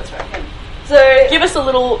yeah, that's right. So, give us a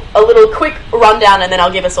little quick rundown, and then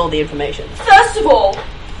I'll give us all the information. First of all,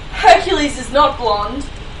 Hercules is not blonde.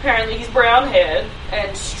 Apparently, he's brown-haired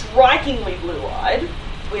and strikingly blue-eyed,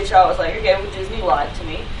 which I was like, okay, well, Disney lied to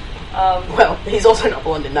me. Well, he's also not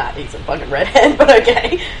blonde in that. He's a fucking redhead, but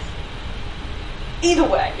okay. Either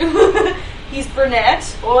way, he's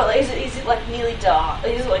brunette, or is it like nearly dark?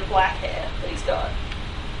 Is it like black hair that he's got?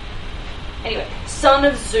 Anyway, son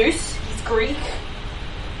of Zeus, he's Greek.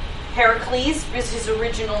 Heracles is his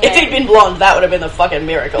original name. If he'd been blonde, that would have been the fucking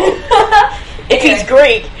miracle. If he's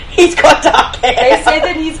Greek, he's got dark hair. They say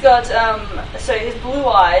that he's got, so his blue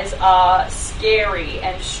eyes are scary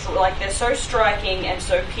and, like, they're so striking and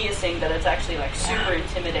so piercing that it's actually, like, super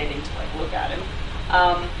intimidating to, like, look at him.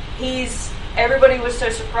 Everybody was so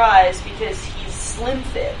surprised because he's slim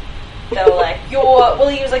fit. They were like, he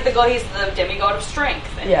was like he's the demigod of strength,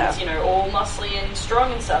 and he's, all muscly and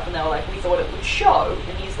strong and stuff, and they were like, we thought it would show,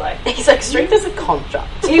 and he's like, strength is a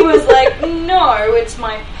construct. He was like, no, it's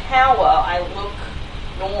my power, I look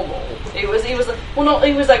normal. He was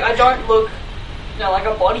like, I don't look, like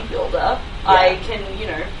a bodybuilder, yeah. I can,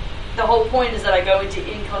 the whole point is that I go into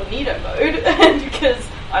incognito mode, and because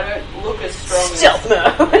I don't look as strong stealth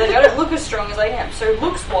mode. I don't look as strong as I am. So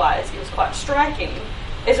looks-wise, it was quite striking.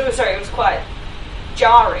 It was quite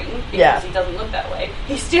jarring because he doesn't look that way.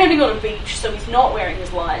 He's standing on a beach, so he's not wearing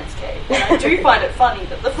his lion's cape. And I do find it funny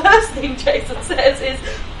that the first thing Jason says is,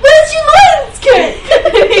 "Where's your lion's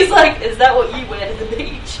cape?" And he's like, "Is that what you wear to the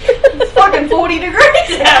beach? It's fucking 40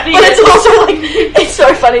 degrees out here." But it's also it's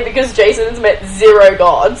so funny because Jason's met 0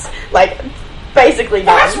 gods, basically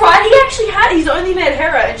none. That's right, he's only met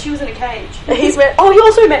Hera and she was in a cage. He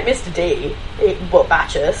also met Mr. D,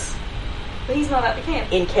 Batchus. But he's not at the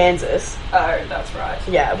camp. In Kansas. Oh, that's right.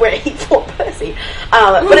 Yeah, where he fought Percy.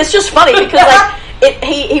 But it's just funny because,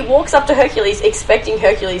 he walks up to Hercules expecting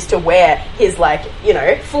Hercules to wear his,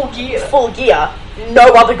 full gear.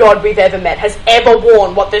 No other god we've ever met has ever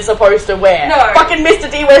worn what they're supposed to wear. No. Fucking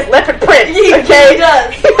Mr. D wears leopard print. Okay? He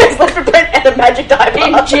does. He wears leopard print and a magic diaper.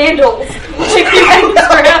 And jandals. He hangs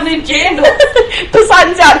around in jandals.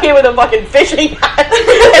 Poseidon's out here with a fucking fishing hat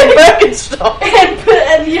and Birkenstock.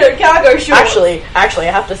 and cargo shorts. Actually,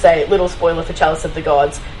 I have to say, little spoiler for Chalice of the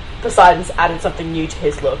Gods, Poseidon's added something new to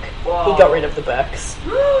his look. Whoa. He got rid of the Birks.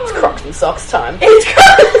 It's Crocs and socks time. It's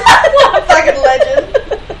what a fucking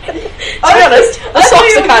legend. To be honest, the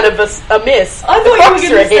socks are kind of a miss. I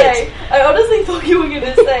honestly thought you were going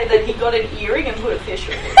to say that he got an earring and put a fish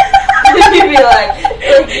in it. You'd be like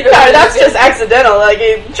no, that's just accidental. Like,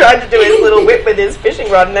 he tried to do his little whip with his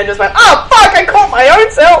fishing rod and then just went, oh fuck, I caught my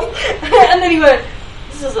own self. And then he went,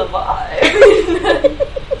 this is a vibe.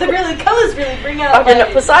 The colours really bring out.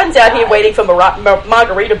 Poseidon's out here waiting for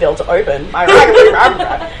Margaritaville to open.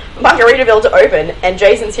 Margaritaville to open, and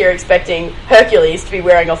Jason's here expecting Hercules to be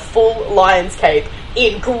wearing a full lion's cape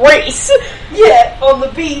in Greece. Yeah, on the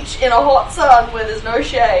beach in a hot sun where there's no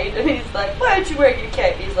shade, and he's like, "Why aren't you wearing your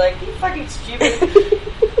cape?" He's like, "You fucking stupid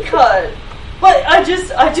cunt." But I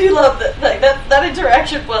do love that, like, that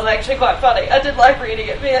interaction was actually quite funny. I did like reading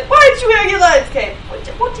it, being like, why aren't you wearing your lion's cape?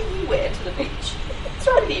 What do you wear to the beach? What's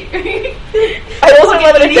wrong with you? I also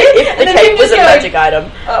love it if the cape was a magic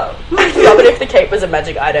item. Oh. I love it if the cape was a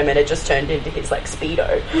magic item and it just turned into his, like,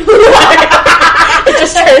 Speedo. It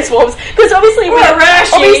just transforms. Because obviously we're a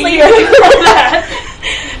rashy.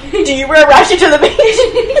 Do you wear a rashy to the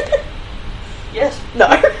beach? Yes. No.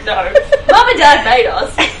 Mum and Dad made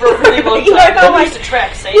us for a really long time. You know how, we used to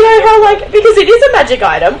track scenes. You know how, like, because it is a magic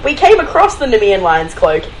item, we came across the Nemean Lion's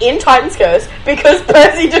cloak in Titan's Curse because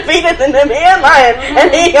Percy defeated the Nemean Lion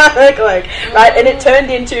and he got the cloak, right? And it turned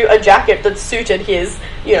into a jacket that suited his,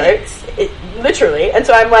 you know, literally. And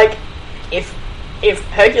so I'm like, if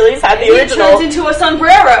Hercules had the original... It turns into a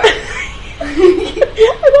sombrero.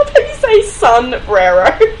 I love how you say sombrero.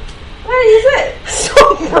 What is it?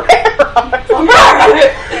 Sombrero.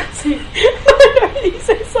 You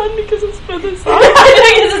say sun because it's for the sun. I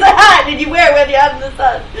think this is a hat and you wear it when you're out in the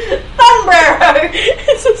sun. Sombrero.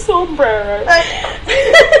 It's a sombrero. You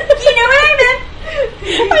know what I meant?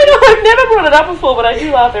 I know, I've never brought it up before, but I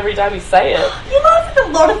do laugh every time you say it. You laugh at a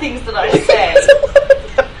lot of things that I say.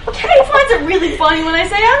 Kate finds it really funny when I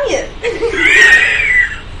say onion.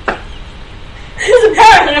 Because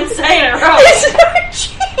apparently I'm saying it wrong. It's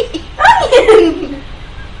so cheap. Onion.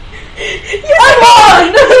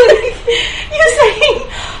 You're saying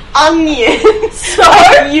onion. So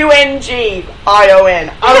UNGION. Onion.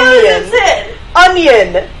 That's it. Onion.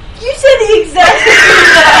 You said the exact same thing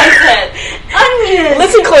that I said. Onion.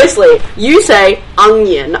 Listen closely. You say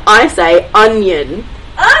onion. I say onion.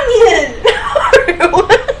 Onion. No.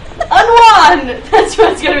 Unwan. That's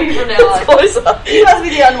what it's going to be from now on. It's closer. You must be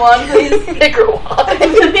the unwan, please. Negroave.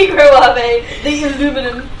 The Negroave. The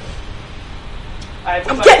aluminum.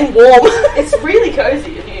 I'm getting warm. It's really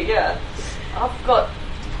cozy in here, yeah. I've got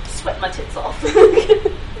sweat my tits off.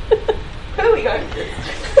 Where are we going with this?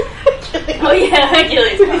 Oh yeah,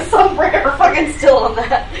 Hercules. With his sombrero fucking still on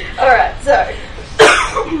that. Alright, so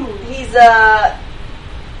he's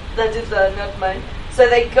they did the never mind. So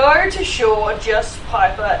they go to shore, just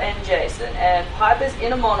Piper and Jason, and Piper's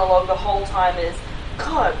inner monologue the whole time is,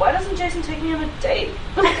 God, why doesn't Jason take me on a date?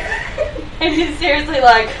 And he's seriously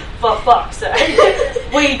like, for fuck's sake.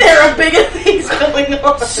 There are bigger things going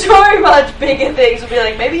on. So much bigger things. We'll be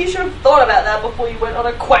like, maybe you should have thought about that before you went on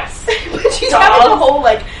a quest. But she's having a whole,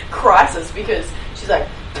 like, crisis because she's like,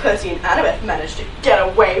 Percy and Annabeth managed to get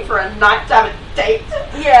away for a night to have a date.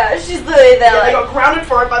 Yeah, she's literally there like... they got grounded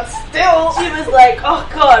for it, but still. She was like, oh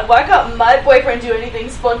God, why can't my boyfriend do anything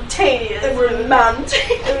spontaneous? And romantic.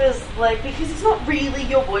 It was like, because he's not really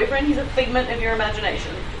your boyfriend, he's a figment of your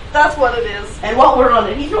imagination. That's what it is. And while we're on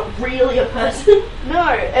it, he's not really a person. No,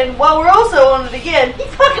 and while we're also on it again, he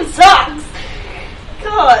fucking sucks.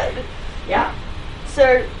 God. Yeah.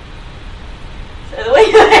 So the way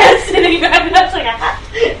your hair's sitting right now, it's like a hat.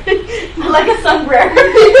 Like a sombrero.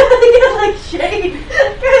 Like shade.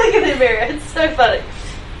 Go look in the mirror. It's so funny.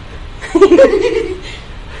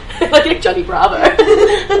 Like a Johnny Bravo.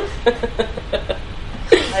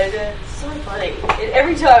 It's so funny. It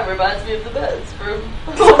every time reminds me of the birds from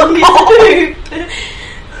One Miss Two.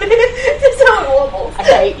 It's so horrible. I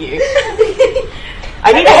hate you.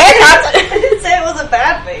 I need a haircut. I didn't say it was a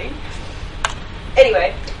bad thing.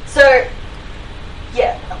 Anyway, so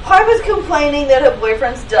yeah, Piper's complaining that her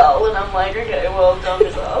boyfriend's dull, and I'm like, okay, well, dumb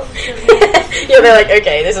his ass. You'll be like,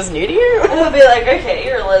 okay, this is new to you? And I'll be like, okay,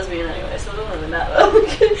 you're a lesbian anyway, so it doesn't really matter.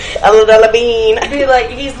 A little bean. Be like,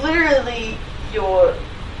 he's literally your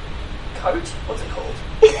coat? What's it called?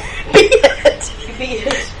 Beard.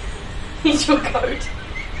 Beard. He's your coat.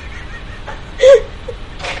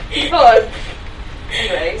 God.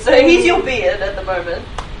 Anyway, so he's your beard at the moment.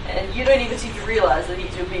 And you don't even seem to realise that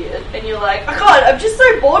he's your beard. And you're like, oh God, I'm just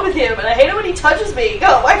so bored with him and I hate it when he touches me.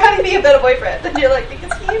 God, why can't he be a better boyfriend? And you're like,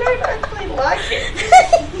 because you don't actually like him.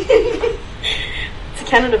 It's a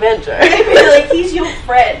canon event, Joe. Like, he's your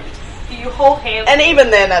friend. You hold hands. And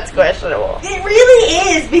even then, that's questionable. It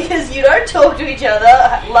really is, because you don't talk to each other,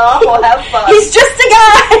 laugh or have fun. He's just a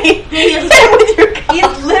guy! With your car.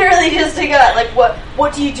 He's literally just a guy. Like,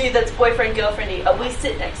 what do you do that's boyfriend-girlfriendy? We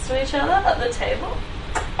sit next to each other at the table.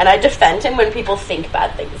 And I defend him when people think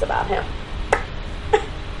bad things about him.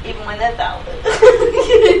 Even when they're valid.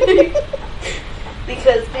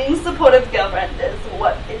 Because being supportive girlfriend is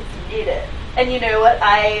what is needed. And you know what?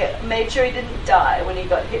 I made sure he didn't die when he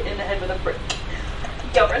got hit in the head with a brick.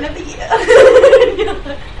 Girlfriend of the year.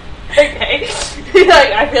 Okay.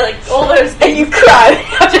 Like, I feel like all those things. And you cried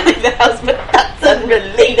after leaving the house, but that's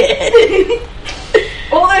unrelated.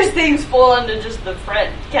 All those those things fall under just the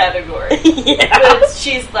friend category. Yeah. But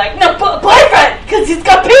she's like, no, boyfriend, because he's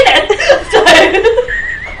got penis. So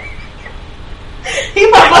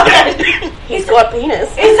he's my boyfriend. He's got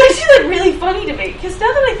penis. It's actually like really funny to me because now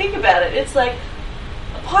that I think about it, it's like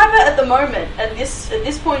Piper at the moment at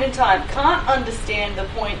this point in time can't understand the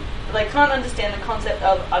concept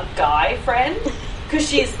of a guy friend because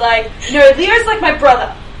she's like, no, Leo's like my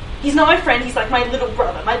brother. He's not my friend. He's like my little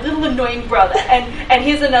brother, my little annoying brother. And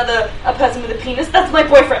here's a person with a penis. That's my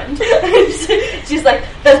boyfriend. She's like,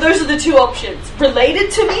 those are the two options: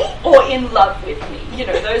 related to me or in love with me. You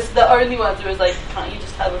know, those are the only ones where it's like, can't you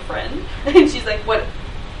just have a friend? And she's like, what?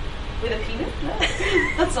 With a penis? No,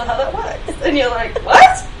 that's not how that works. And you're like,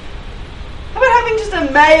 what? How about having just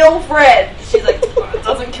a male friend? She's like, oh, it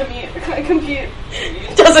doesn't compute. Doesn't compute.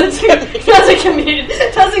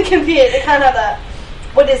 It can't have that.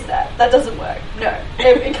 What is that? That doesn't work. No,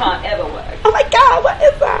 it can't ever work. Oh my god, what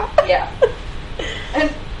is that? Yeah.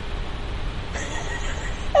 And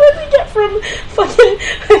how did we get from fucking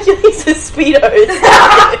Hercules' Speedos?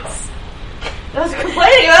 I was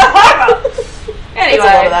complaining about Piper. Anyway. There's a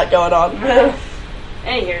lot of that going on.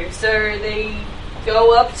 Anywho, so they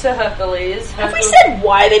go up to Hercules. Have we said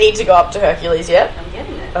why they need to go up to Hercules yet? I'm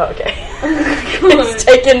getting it. Oh, okay. It's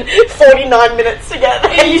taken 49 minutes to get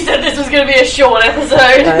there. You said this was going to be a short episode.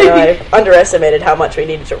 I know, I underestimated how much we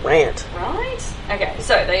needed to rant. Right? Okay,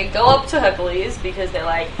 so they go up to Hercules because they're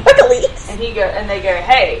like, Hercules! and they go,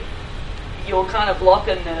 hey, you're kind of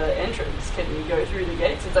blocking the entrance. Can you go through the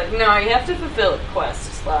gates? It's like, no, you have to fulfill a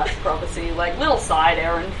quest / prophecy, like little side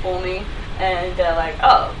errand for me. And they're like,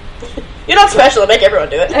 oh. You're not special, make everyone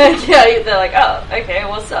do it. Yeah, they're like, oh, okay,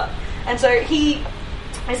 what's up? And so he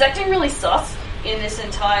is acting really sus in this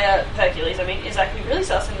entire is acting really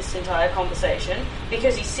sus in this entire conversation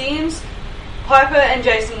because he seems Piper and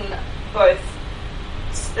Jason both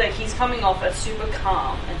like he's coming off as super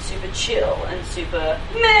calm and super chill and super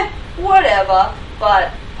meh, whatever.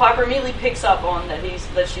 But Piper immediately picks up on that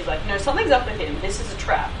she's like, no, something's up with him. This is a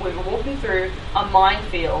trap. We're walking through a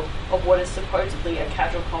minefield of what is supposedly a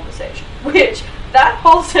casual conversation. Which, that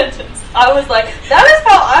whole sentence, I was like, that is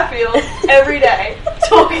how I feel every day,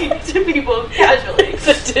 talking to people casually.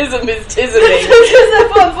 The tism is tisming.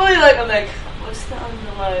 Because I'm fully like, I'm like, what's the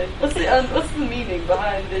underlying, what's the meaning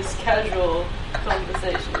behind this casual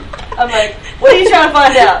conversation? I'm like, what are you trying to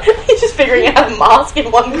find out? You're just figuring out how to mask in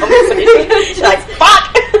one conversation. You're like,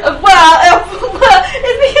 fuck! Well, it's because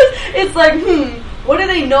it's like, what are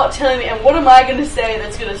they not telling me, and what am I going to say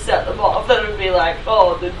that's going to set them off? That would be like,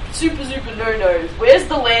 oh, the super no-nos. Where's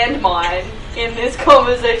the landmine in this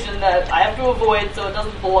conversation that I have to avoid so it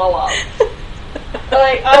doesn't blow up?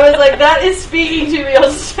 Like, I was like, that is speaking to me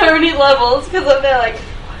on so many levels, because I'm there like,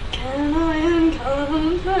 what can I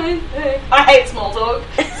encounter? I hate small talk.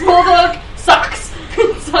 Small talk sucks.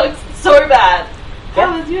 It sucks so bad.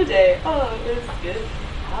 How was your day? Oh, it was good.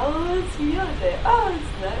 How was your day? Oh,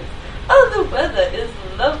 it's nice. Oh, the weather is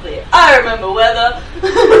lovely. I remember weather.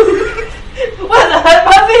 Weather hurt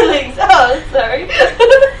my feelings. Oh, sorry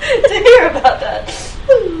to hear about that.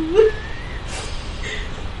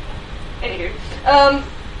 Anywho,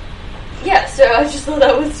 yeah, so I just thought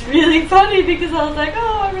that was really funny because I was like,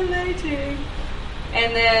 oh, I'm relating.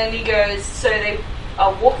 And then he goes, so they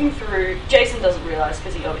are walking through. Jason doesn't realise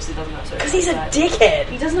because he obviously doesn't have social anxiety. Because he's a dickhead.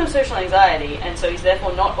 He doesn't have social anxiety, and so he's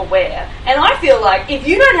therefore not aware. And I feel like if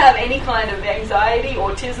you don't have any kind of anxiety,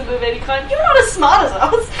 autism of any kind, you're not as smart as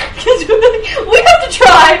us. Because we have to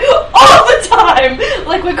try all the time.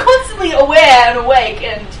 Like, we're constantly aware and awake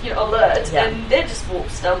and, you know, alert. Yeah. And they're just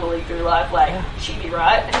stumbling through life like, she be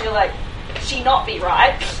right? And you're like, she not be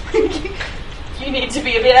right? You need to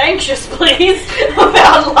be a bit anxious, please,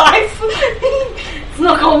 about life. It's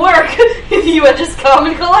not gonna work if you are just calm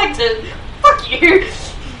and collected. Fuck you.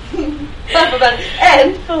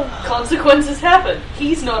 And consequences happen.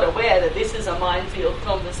 He's not aware that this is a minefield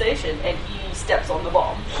conversation, and he steps on the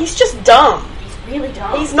bomb. He's just dumb. He's really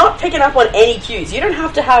dumb. He's not picking up on any cues. You don't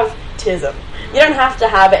have to have tism. You don't have to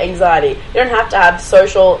have anxiety. You don't have to have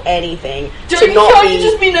social anything Can't you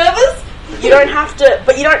just be nervous? You don't have to,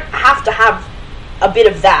 but you don't have to have a bit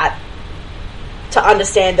of that to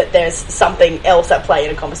understand that there's something else at play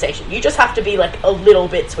in a conversation. You just have to be like a little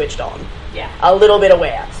bit switched on. Yeah. A little bit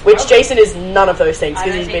aware. Which Jason is none of those things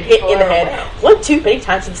because he's been hit in the head one too many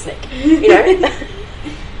times with a snake. You know?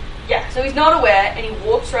 Yeah, so he's not aware and he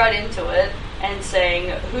walks right into it and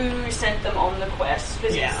saying who sent them on the quest.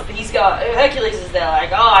 Because he's got Hercules is there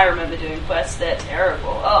like, oh, I remember doing quests, they're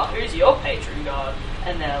terrible. Oh, who's your patron god?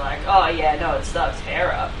 And they're like, oh yeah, no, it's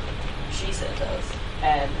Hera. She sent us.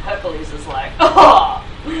 And Hercules is like, oh,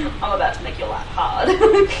 I'm about to make your life hard.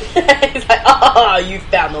 He's like, oh, you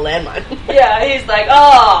found the landmine. Yeah, he's like,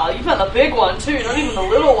 oh, you found the big one too, not even the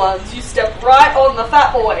little ones. You stepped right on the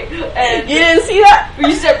fat boy. And you didn't see that?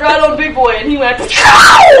 You stepped right on big boy and he went,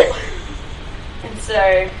 and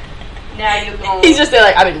so, now you're going. He's just there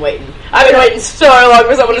like, I've been waiting so long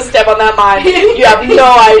for someone to step on that mine. You have no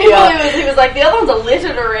idea. He was like, the other ones are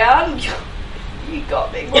littered around. You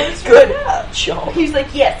got me. Good job. He's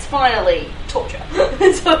like, yes, finally, torture.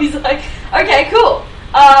 So he's like, okay, cool.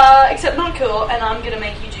 Except not cool, and I'm going to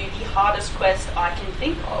make you do the hardest quest I can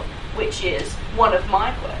think of, which is one of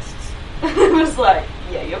my quests. It was like,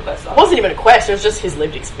 yeah, your quest. It wasn't even a quest, it was just his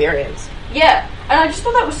lived experience. Yeah, and I just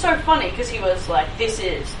thought that was so funny, because he was like, this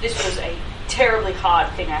was a terribly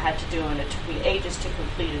hard thing I had to do, and it took me ages to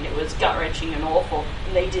complete, and it was gut-wrenching and awful,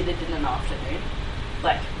 and they did it in an afternoon.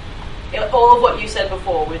 Like, all of what you said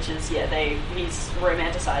before, which is, yeah, he's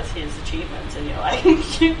romanticized his achievements, and you're like,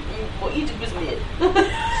 what you did was mid.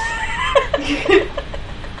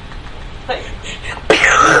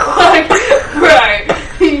 Right.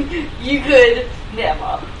 You could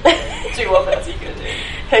never do what Percy could do.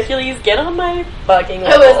 Hercules, get on my fucking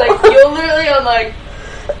level. I was like, you're literally on, like,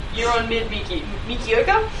 you're on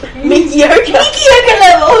mediocre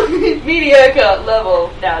level. Mediocre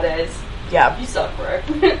level nowadays. Yeah. You suck, bro.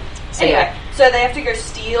 Anyway, so they have to go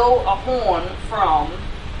steal a horn from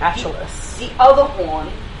Achilles. The other horn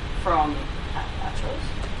from Achilles?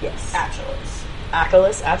 Yes.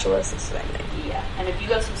 Achilles, it's the same thing. Yeah. And if you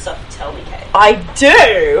got some stuff to tell me, Kate. I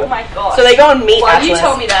do! Oh my god. So they go and meet While Achilles. you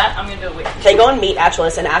tell me that, I'm going to do a witch. They go and meet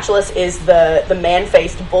Achilles, and Achilles is the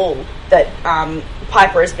man-faced bull that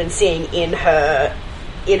Piper has been seeing in her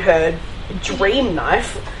dream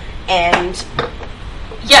knife. And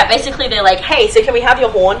yeah, basically they're like, hey, so can we have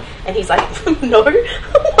your horn? And he's like, no,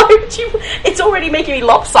 why would you? It's already making me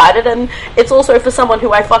lopsided, and it's also for someone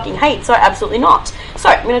who I fucking hate, so absolutely not. So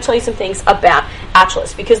I'm going to tell you some things about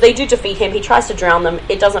Achilles, because they do defeat him. He tries to drown them.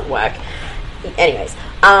 It doesn't work. Anyways,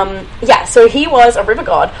 so he was a river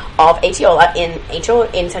god of Aetiola in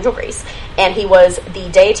central Greece, and he was the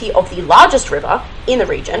deity of the largest river in the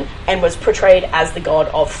region, and was portrayed as the god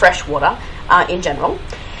of fresh water in general.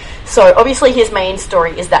 So obviously his main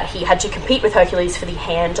story is that he had to compete with Hercules for the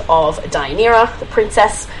hand of Deianira, the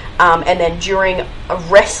princess, and then during a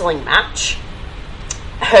wrestling match,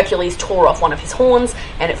 Hercules tore off one of his horns,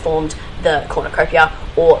 and it formed the cornucopia,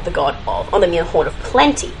 or the horn of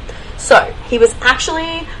plenty. So he was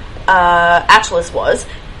actually, Achilles was.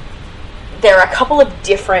 There are a couple of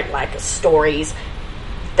different stories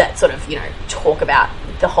that sort of talk about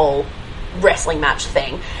the whole wrestling match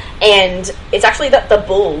thing, and it's actually that the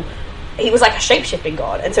bull, he was like a shape-shifting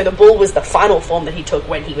god, and so the bull was the final form that he took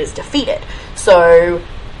when he was defeated. So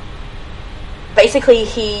basically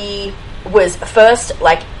he was first,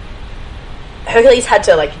 Hercules had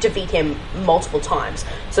to defeat him multiple times.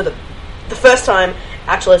 So the first time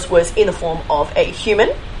Achilles was in the form of a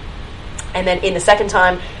human, and then in the second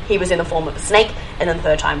time he was in the form of a snake, and then the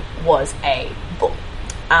third time was a bull.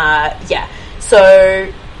 So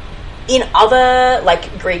in other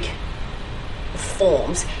Greek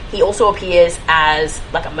forms, he also appears as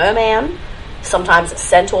a merman, sometimes a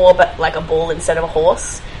centaur, but a bull instead of a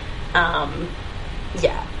horse. And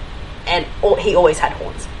he always had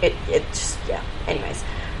horns. Anyways,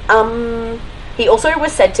 he also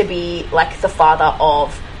was said to be the father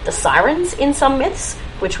of the sirens in some myths,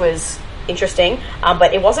 which was interesting,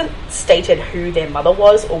 but it wasn't stated who their mother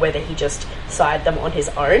was or whether he just sired them on his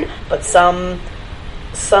own. But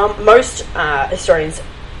most historians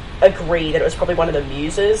agree that it was probably one of the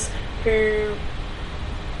muses who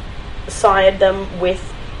sired them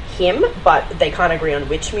with him, but they can't agree on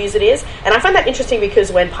which muse it is. And I find that interesting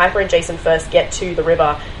because when Piper and Jason first get to the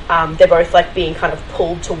river, they're both being kind of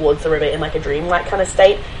pulled towards the river in a dreamlike kind of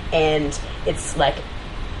state, and it's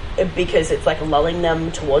because it's lulling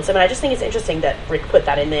them towards them. And I just think it's interesting that Rick put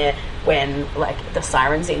that in there when the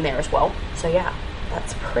siren's in there as well. So yeah,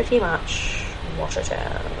 that's pretty much what it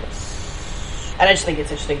is. And I just think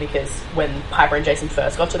it's interesting because when Piper and Jason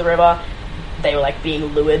first got to the river, they were being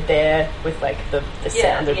lured there with the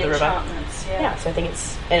sound of the river. Yeah, so I think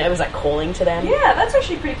and it was calling to them. Yeah, that's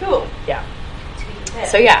actually pretty cool. Yeah.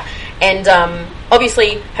 So yeah, and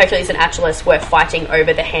obviously Hercules and Achilles were fighting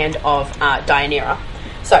over the hand of Deianira.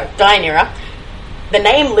 So Deianira, the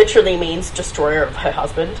name literally means destroyer of her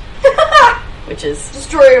husband, which is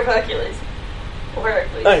destroyer of Hercules. Or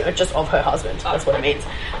Hercules. Oh, no, just of her husband. That's what it means.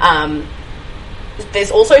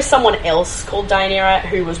 There's also someone else called Deianira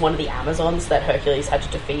who was one of the Amazons that Hercules had to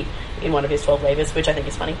defeat in one of his 12 labors, which I think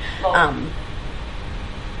is funny.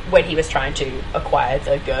 When he was trying to acquire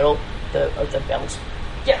the girdle, the belt,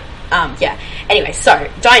 Yeah. Yeah. Anyway, so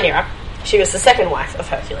Deianira, she was the second wife of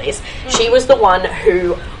Hercules. She was the one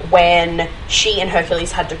who, when she and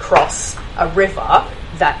Hercules had to cross a river,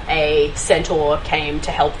 that a centaur came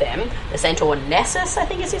to help them. The centaur Nessus, I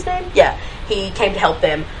think is his name. Yeah, he came to help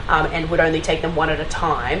them and would only take them one at a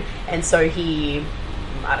time. And so he,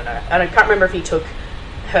 I don't know, I can't remember if he took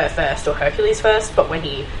her first or Hercules first, but when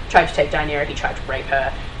he tried to take Deianira, he tried to rape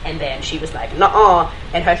her. And then she was like, nuh-uh.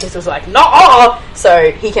 And Hercules was like, nuh-uh.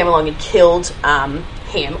 So he came along and killed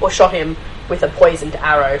him, or shot him with a poisoned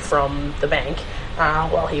arrow from the bank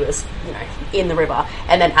while he was, in the river.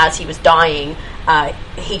 And then as he was dying,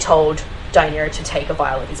 he told Deianira to take a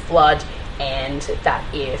vial of his blood, and that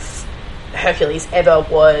if Hercules ever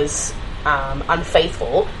was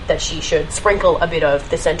unfaithful, that she should sprinkle a bit of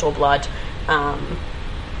the centaur blood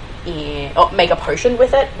or make a potion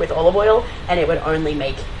with it, with olive oil, and it would only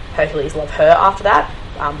make Hercules love her after that.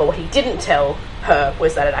 But what he didn't tell her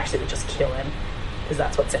was that it actually would just kill him, because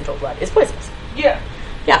that's what centaur blood is, poisonous. Yeah.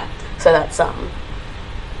 Yeah. So that's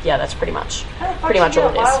that's pretty much all it is. How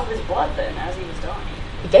did vial of his blood then, as he was dying?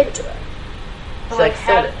 He gave it to her. But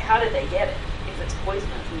So, how did they get it if it's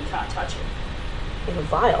poisonous and you can't touch it? in a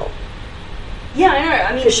vial. Yeah, I know.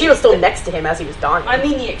 I mean, Because she was still next to him as he was dying. I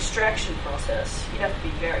mean, the extraction process. You'd have to be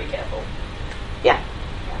very careful. Yeah,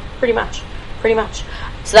 pretty much.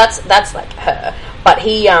 So that's like her. But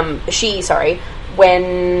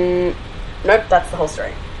nope, that's the whole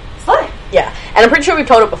story. Slay. Yeah, and I'm pretty sure we've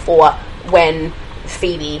told it before when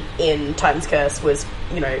Phoebe in Titan's Curse was,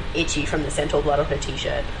 itchy from the centaur blood on her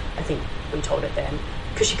t-shirt. I think we told it then.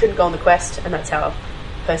 Because she couldn't go on the quest, and that's how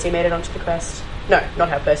Percy made it onto the quest. No, not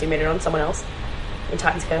how Percy made it on, someone else. In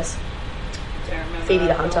Titan's Curse. Don't remember. Phoebe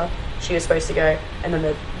the Hunter. She was supposed to go, and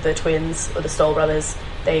then the twins, or the Stoll brothers,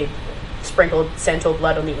 they sprinkled centaur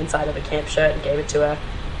blood on the inside of a camp shirt and gave it to her.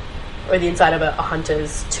 Or the inside of a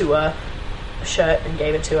hunter's tour shirt and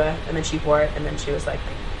gave it to her, and then she wore it, and then she was like,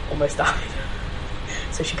 almost died.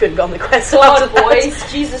 So she couldn't go on the quest. God,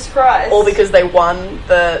 boys, Jesus Christ. All because they won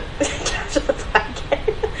the Capture the Flag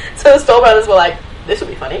game. So the Stoll brothers were like, this will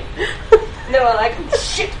be funny. They were like,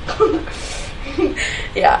 shit.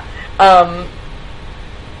 Yeah.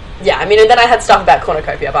 Yeah, I mean, and then I had stuff about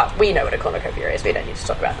cornucopia, but we know what a cornucopia is. We don't need to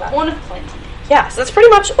talk about that. One of plenty. Yeah, so that's pretty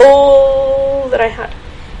much all that I had.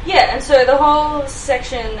 Yeah, and so the whole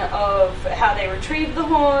section of how they retrieved the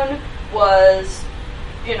horn was,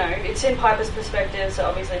 it's in Piper's perspective, so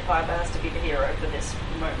obviously Piper has to be the hero for this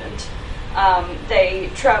moment.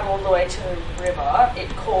 They travel all the way to the river, it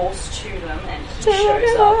calls to them, and he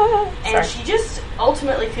shows up. And she just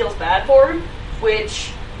ultimately feels bad for him,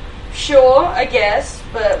 which, sure, I guess,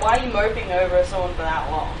 but why are you moping over someone for that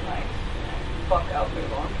long? Like, fuck up,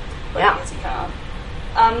 move on. But I guess you can't.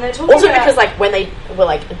 They're talking also about, because, when they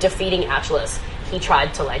were, defeating Atlas, he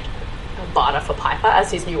tried to, barter for Piper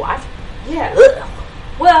as his new wife. Yeah. Ugh.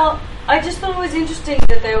 Well, I just thought it was interesting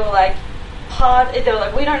that they were,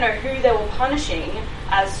 we don't know who they were punishing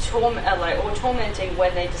as tormenting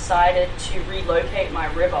when they decided to relocate my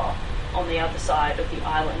river on the other side of the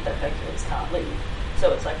island that Hercules can't leave.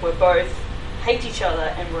 So it's like we're both hate each other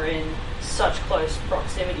and we're in such close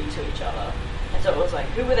proximity to each other. And so it was like,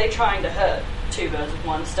 who were they trying to hurt? Two birds with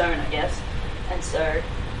one stone, I guess. And so,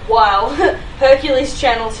 while Hercules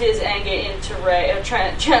channels his anger into rage,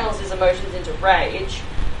 channels his emotions into rage,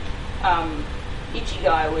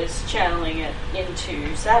 Ichigai was channeling it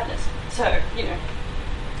into sadness. So,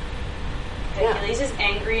 Hercules is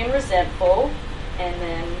angry and resentful, and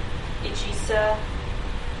then Ichi's a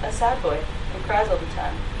sad boy and cries all the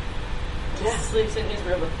time. Just sleeps in his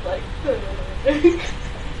river,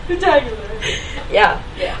 Yeah.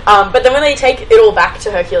 But then when they take it all back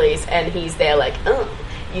to Hercules and he's there oh,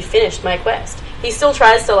 you finished my quest, he still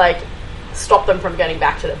tries to stop them from getting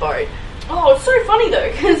back to the boat. Oh, it's so funny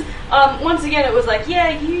though, because once again it was like,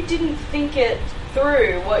 yeah, you didn't think it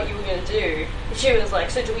through what you were going to do. And she was like,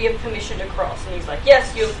 so do we have permission to cross? And he's like,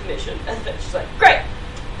 yes, you have permission. And then she's like, great,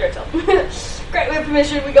 go tell them. Great, we have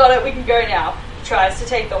permission, we got it, we can go now. Tries to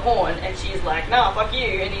take the horn, and she's like, nah, fuck you.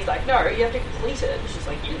 And he's like, no, you have to complete it. And she's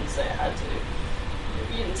like, you didn't say I had to.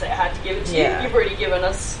 You didn't say I had to give it to you. You've already given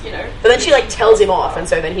us, But then she, tells him off, and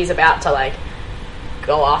so then he's about to,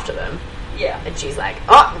 go after them. Yeah. And she's like,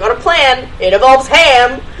 oh, I've got a plan. It involves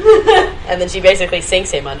ham. And then she basically sinks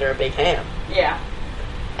him under a big ham. Yeah.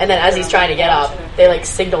 And then as he's trying to get up, they,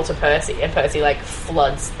 signal to Percy, and Percy,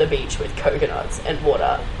 floods the beach with coconuts and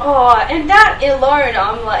water. Oh, and that alone,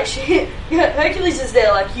 I'm like, Hercules is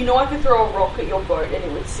there, I could throw a rock at your boat and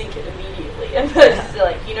it would sink it immediately. And Percy's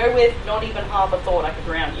like, with not even half a thought, I could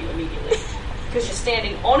drown you immediately. Because you're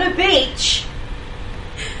standing on a beach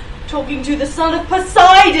talking to the son of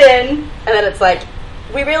Poseidon. And then it's like,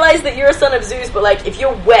 we realise that you're a son of Zeus, but like, if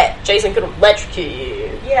you're wet, Jason could electrocute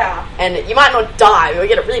you. Yeah. And you might not die, but you'll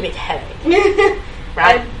get a really big headache.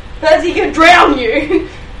 Right? And Percy could drown you.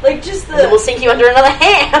 Like, just the... And then we'll sink you under another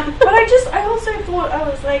ham. But I also thought, I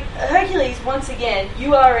was like, Hercules, once again,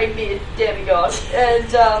 you are a mid-demigod. And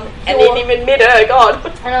even mid-er, God.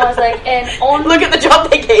 And I was like, and on... Look at the job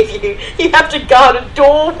they gave you. You have to guard a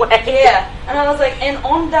doorway. Yeah. And I was like, and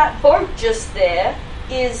on that boat just there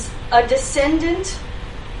is a descendant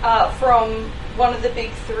from one of the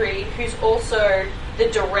big three, who's also the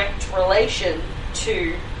direct relation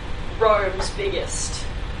to Rome's biggest,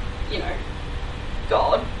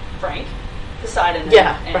 god, Frank, Poseidon.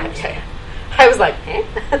 Yeah, right, okay. I was like, eh?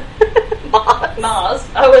 Mars.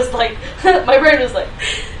 I was like, my brain was like,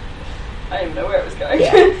 I didn't even know where it was going.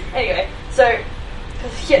 Yeah. Anyway, so,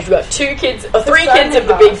 yeah. You've got three kids of the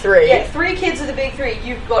Mars. big three. Yeah, 3 kids of the big three.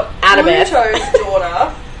 You've got Annabeth. Pluto's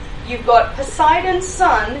daughter, you've got Poseidon's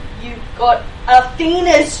son, you've got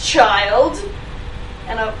Athena's child,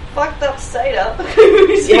 and a fucked up satyr.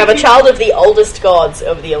 You have a child of the oldest gods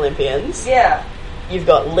of the Olympians. Yeah. You've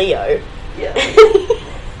got Leo. Yeah.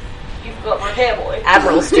 You've got Repair Boy.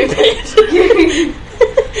 Admiral Stupid.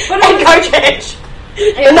 But and Coach Edge.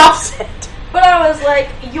 Enough said. But I was like,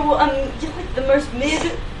 you're like the most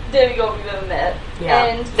mid-demigod we've ever met. Yeah.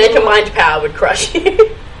 And their combined power would crush you.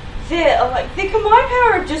 The combined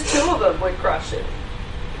power of just 2 of them would crush it.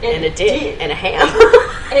 And it did. And a ham.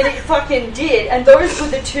 And it fucking did. And those were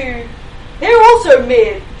the 2. They're also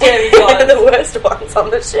mid-demigods. The worst ones on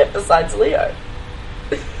the ship besides Leo.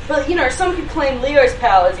 But, some could claim Leo's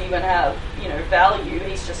powers even have, value.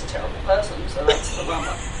 He's just a terrible person, so that's the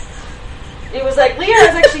bummer. It was like, Leo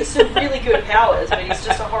has actually some really good powers, but he's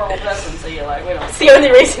just a horrible person, so you're like, we're not... It's the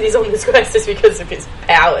only reason he's on this quest is because of his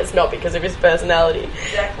powers, not because of his personality.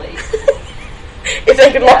 Exactly. If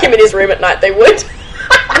they could lock him in his room at night, they would.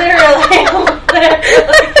 Literally.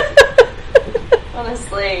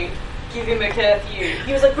 Honestly, give him a curfew.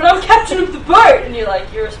 He was like, but I'm captain of the boat! And you're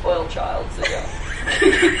like, you're a spoiled child, so yeah.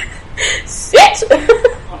 Sit!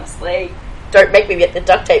 Honestly. Don't make me get the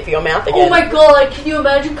duct tape for your mouth again. Oh my god, can you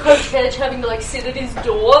imagine Coach Hedge having to sit at his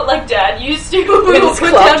door like Dad used to when we With were his put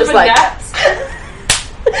club, down just for naps?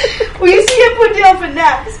 We used to get put down for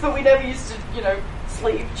naps, but we never used to,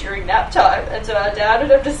 sleep during nap time. And so our dad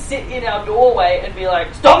would have to sit in our doorway and be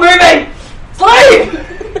like, stop moving! Sleep!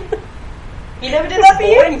 You never did that for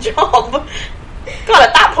you? Boring job. God,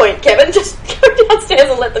 at that point, Kevin, just go downstairs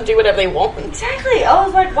and let them do whatever they want. Exactly. I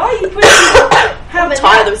was like, why are you putting people have a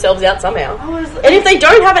tire nap? themselves out somehow. And if they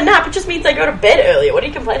don't have a nap, it just means they go to bed earlier. What are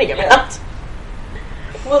you complaining about?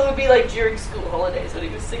 Well, it would be like during school holidays when he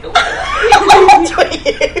was sick a lot. How old were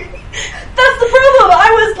you? That's the problem. I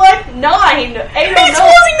was like 9, 8 or 9. He's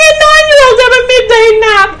forcing their 9-year-old to have a midday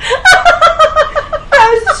nap. I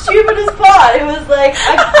was the stupidest part. It was like,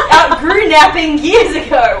 I outgrew napping years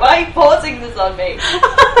ago. Why are you forcing this on me?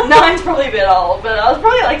 9's probably a bit old, but I was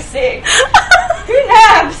probably like 6. Who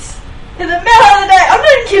naps in the middle of the day? I'm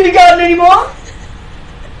not in kindergarten anymore.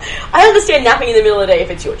 I understand napping in the middle of the day if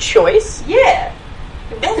it's your choice. Yeah.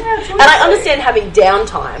 It wasn't our choice. And I understand having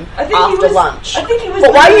downtime after lunch. I think he was.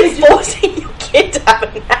 But why are you forcing your kid to have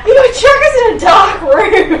a nap? He would chuck us in a dark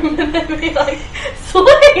room and then be like,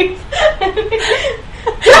 sleep!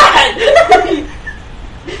 Dad!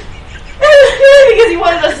 It was good because he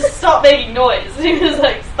wanted us to stop making noise. And he was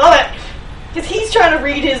like, stop it! Because he's trying to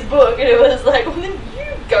read his book and it was like, well then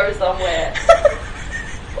you go somewhere.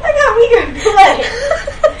 Why can't we go play?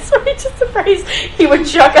 Sorry, just the phrase, he would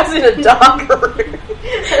chuck us in a dark room.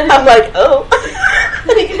 I'm like, oh.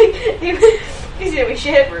 Because we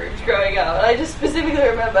shared rooms growing up, and I just specifically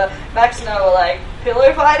remember Max and I were like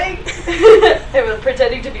pillow fighting, and we were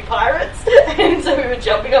pretending to be pirates, and so we were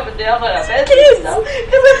jumping up and down on our beds and stuff,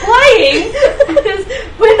 because we're playing, because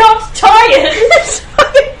we're not tired. It's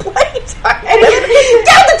fucking playtime. And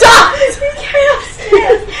get the dark! He came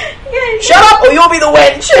upstairs. Shut up or you'll be the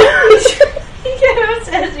wench! He came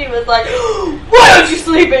upstairs and he was like, why aren't you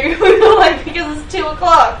sleeping? We were like, because it's 2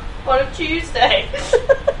 o'clock on a Tuesday.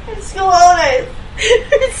 It's school holidays.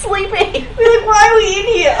 Who's sleeping? We're like, why are we in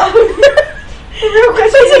here? We're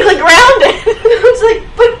basically grounded. I was like,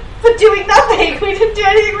 but doing nothing. We didn't do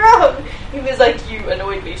anything wrong. He was like, you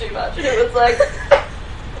annoyed me too much. And it was like...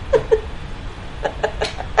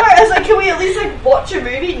 I was like, can we at least watch a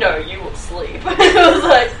movie? No, you will sleep. I was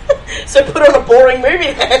like... So put on a boring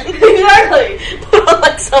movie then. Exactly. Put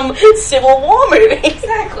on some Civil War movie.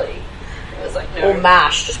 Exactly. It was like, no. Or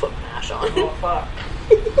MASH. Just put MASH on. Oh, fuck.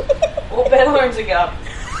 Or Ben Holmes again.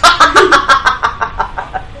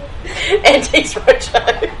 Antiques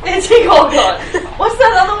Roadshow. Antique, oh god. What's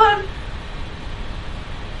that other one?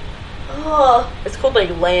 Oh, It's called like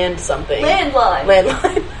Land something. Landline.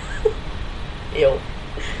 Landline. Ew.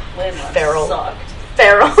 Landline Feral. sucked.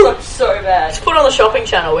 Feral. Sucked so bad. Just put on the shopping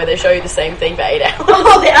channel where they show you the same thing for 8 hours.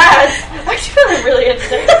 Oh, the ads! I actually found them really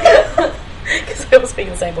entertaining. Because they all speak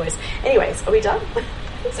in the same voice. Anyways, are we done?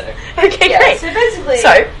 So, Okay, yeah, great. so basically,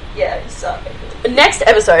 So, yeah, you suck. next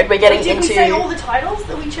episode we're getting Did into... we say all the titles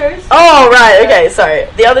that we chose? Oh, right, okay, so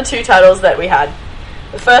the other 2 titles that we had.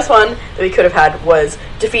 The first one that we could have had was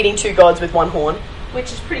Defeating 2 Gods with 1 Horn.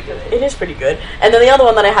 Which is pretty good. It is pretty good. And then the other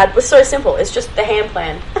one that I had was so simple. It's just the hand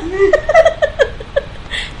plan.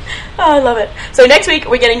 Oh, I love it. So next week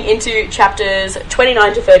we're getting into chapters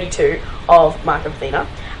 29 to 32 of Mark of Athena.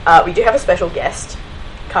 We do have a special guest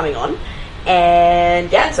coming on. And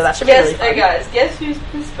yeah, so that should be really fun. Hey guys, guess who's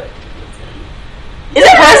spoken? Is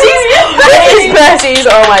it Percy's? It is Percy's.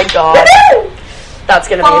 Oh my god. That's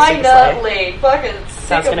going to be a super slay. Finally, fucking sick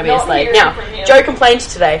That's of going to be a not slay. hearing Now, from him. Joe complained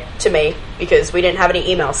today to me because we didn't have any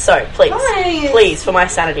emails. So please, Nice. please, for my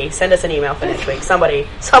sanity, send us an email for next week. Somebody,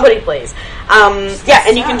 please. Yeah,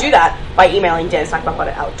 and you can do that by emailing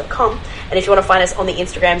dansnackbarpod@outlook.com. And if you want to find us on the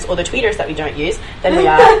Instagrams or the Tweeters that we don't use, then we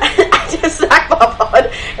are @snackbarpod.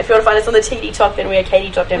 If you want to find us on the TikTok, then we are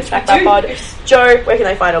katie.snackbarpod. Joe, where can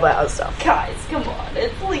they find all that other stuff? Guys, come on,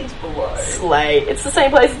 it's linked below. Slay. It's the same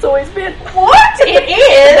place it's always been. What? It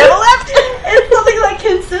is? Never left. It's something like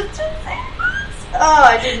consistency. Oh,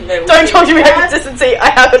 I didn't know. Don't talk to me about consistency. I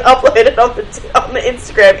haven't uploaded on the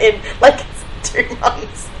Instagram in like 2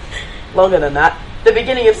 months. Longer than that. The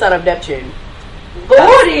beginning of Son of Neptune.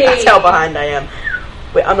 Lordy! That's how behind I am.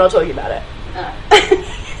 Wait, I'm not talking about it. No.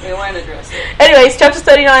 We won't address it. Anyways, chapters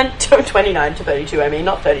 29 to 32, I mean,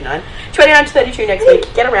 not 39. 29 to 32 next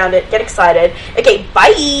week. Get around it. Get excited. Okay,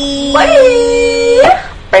 bye! Bye!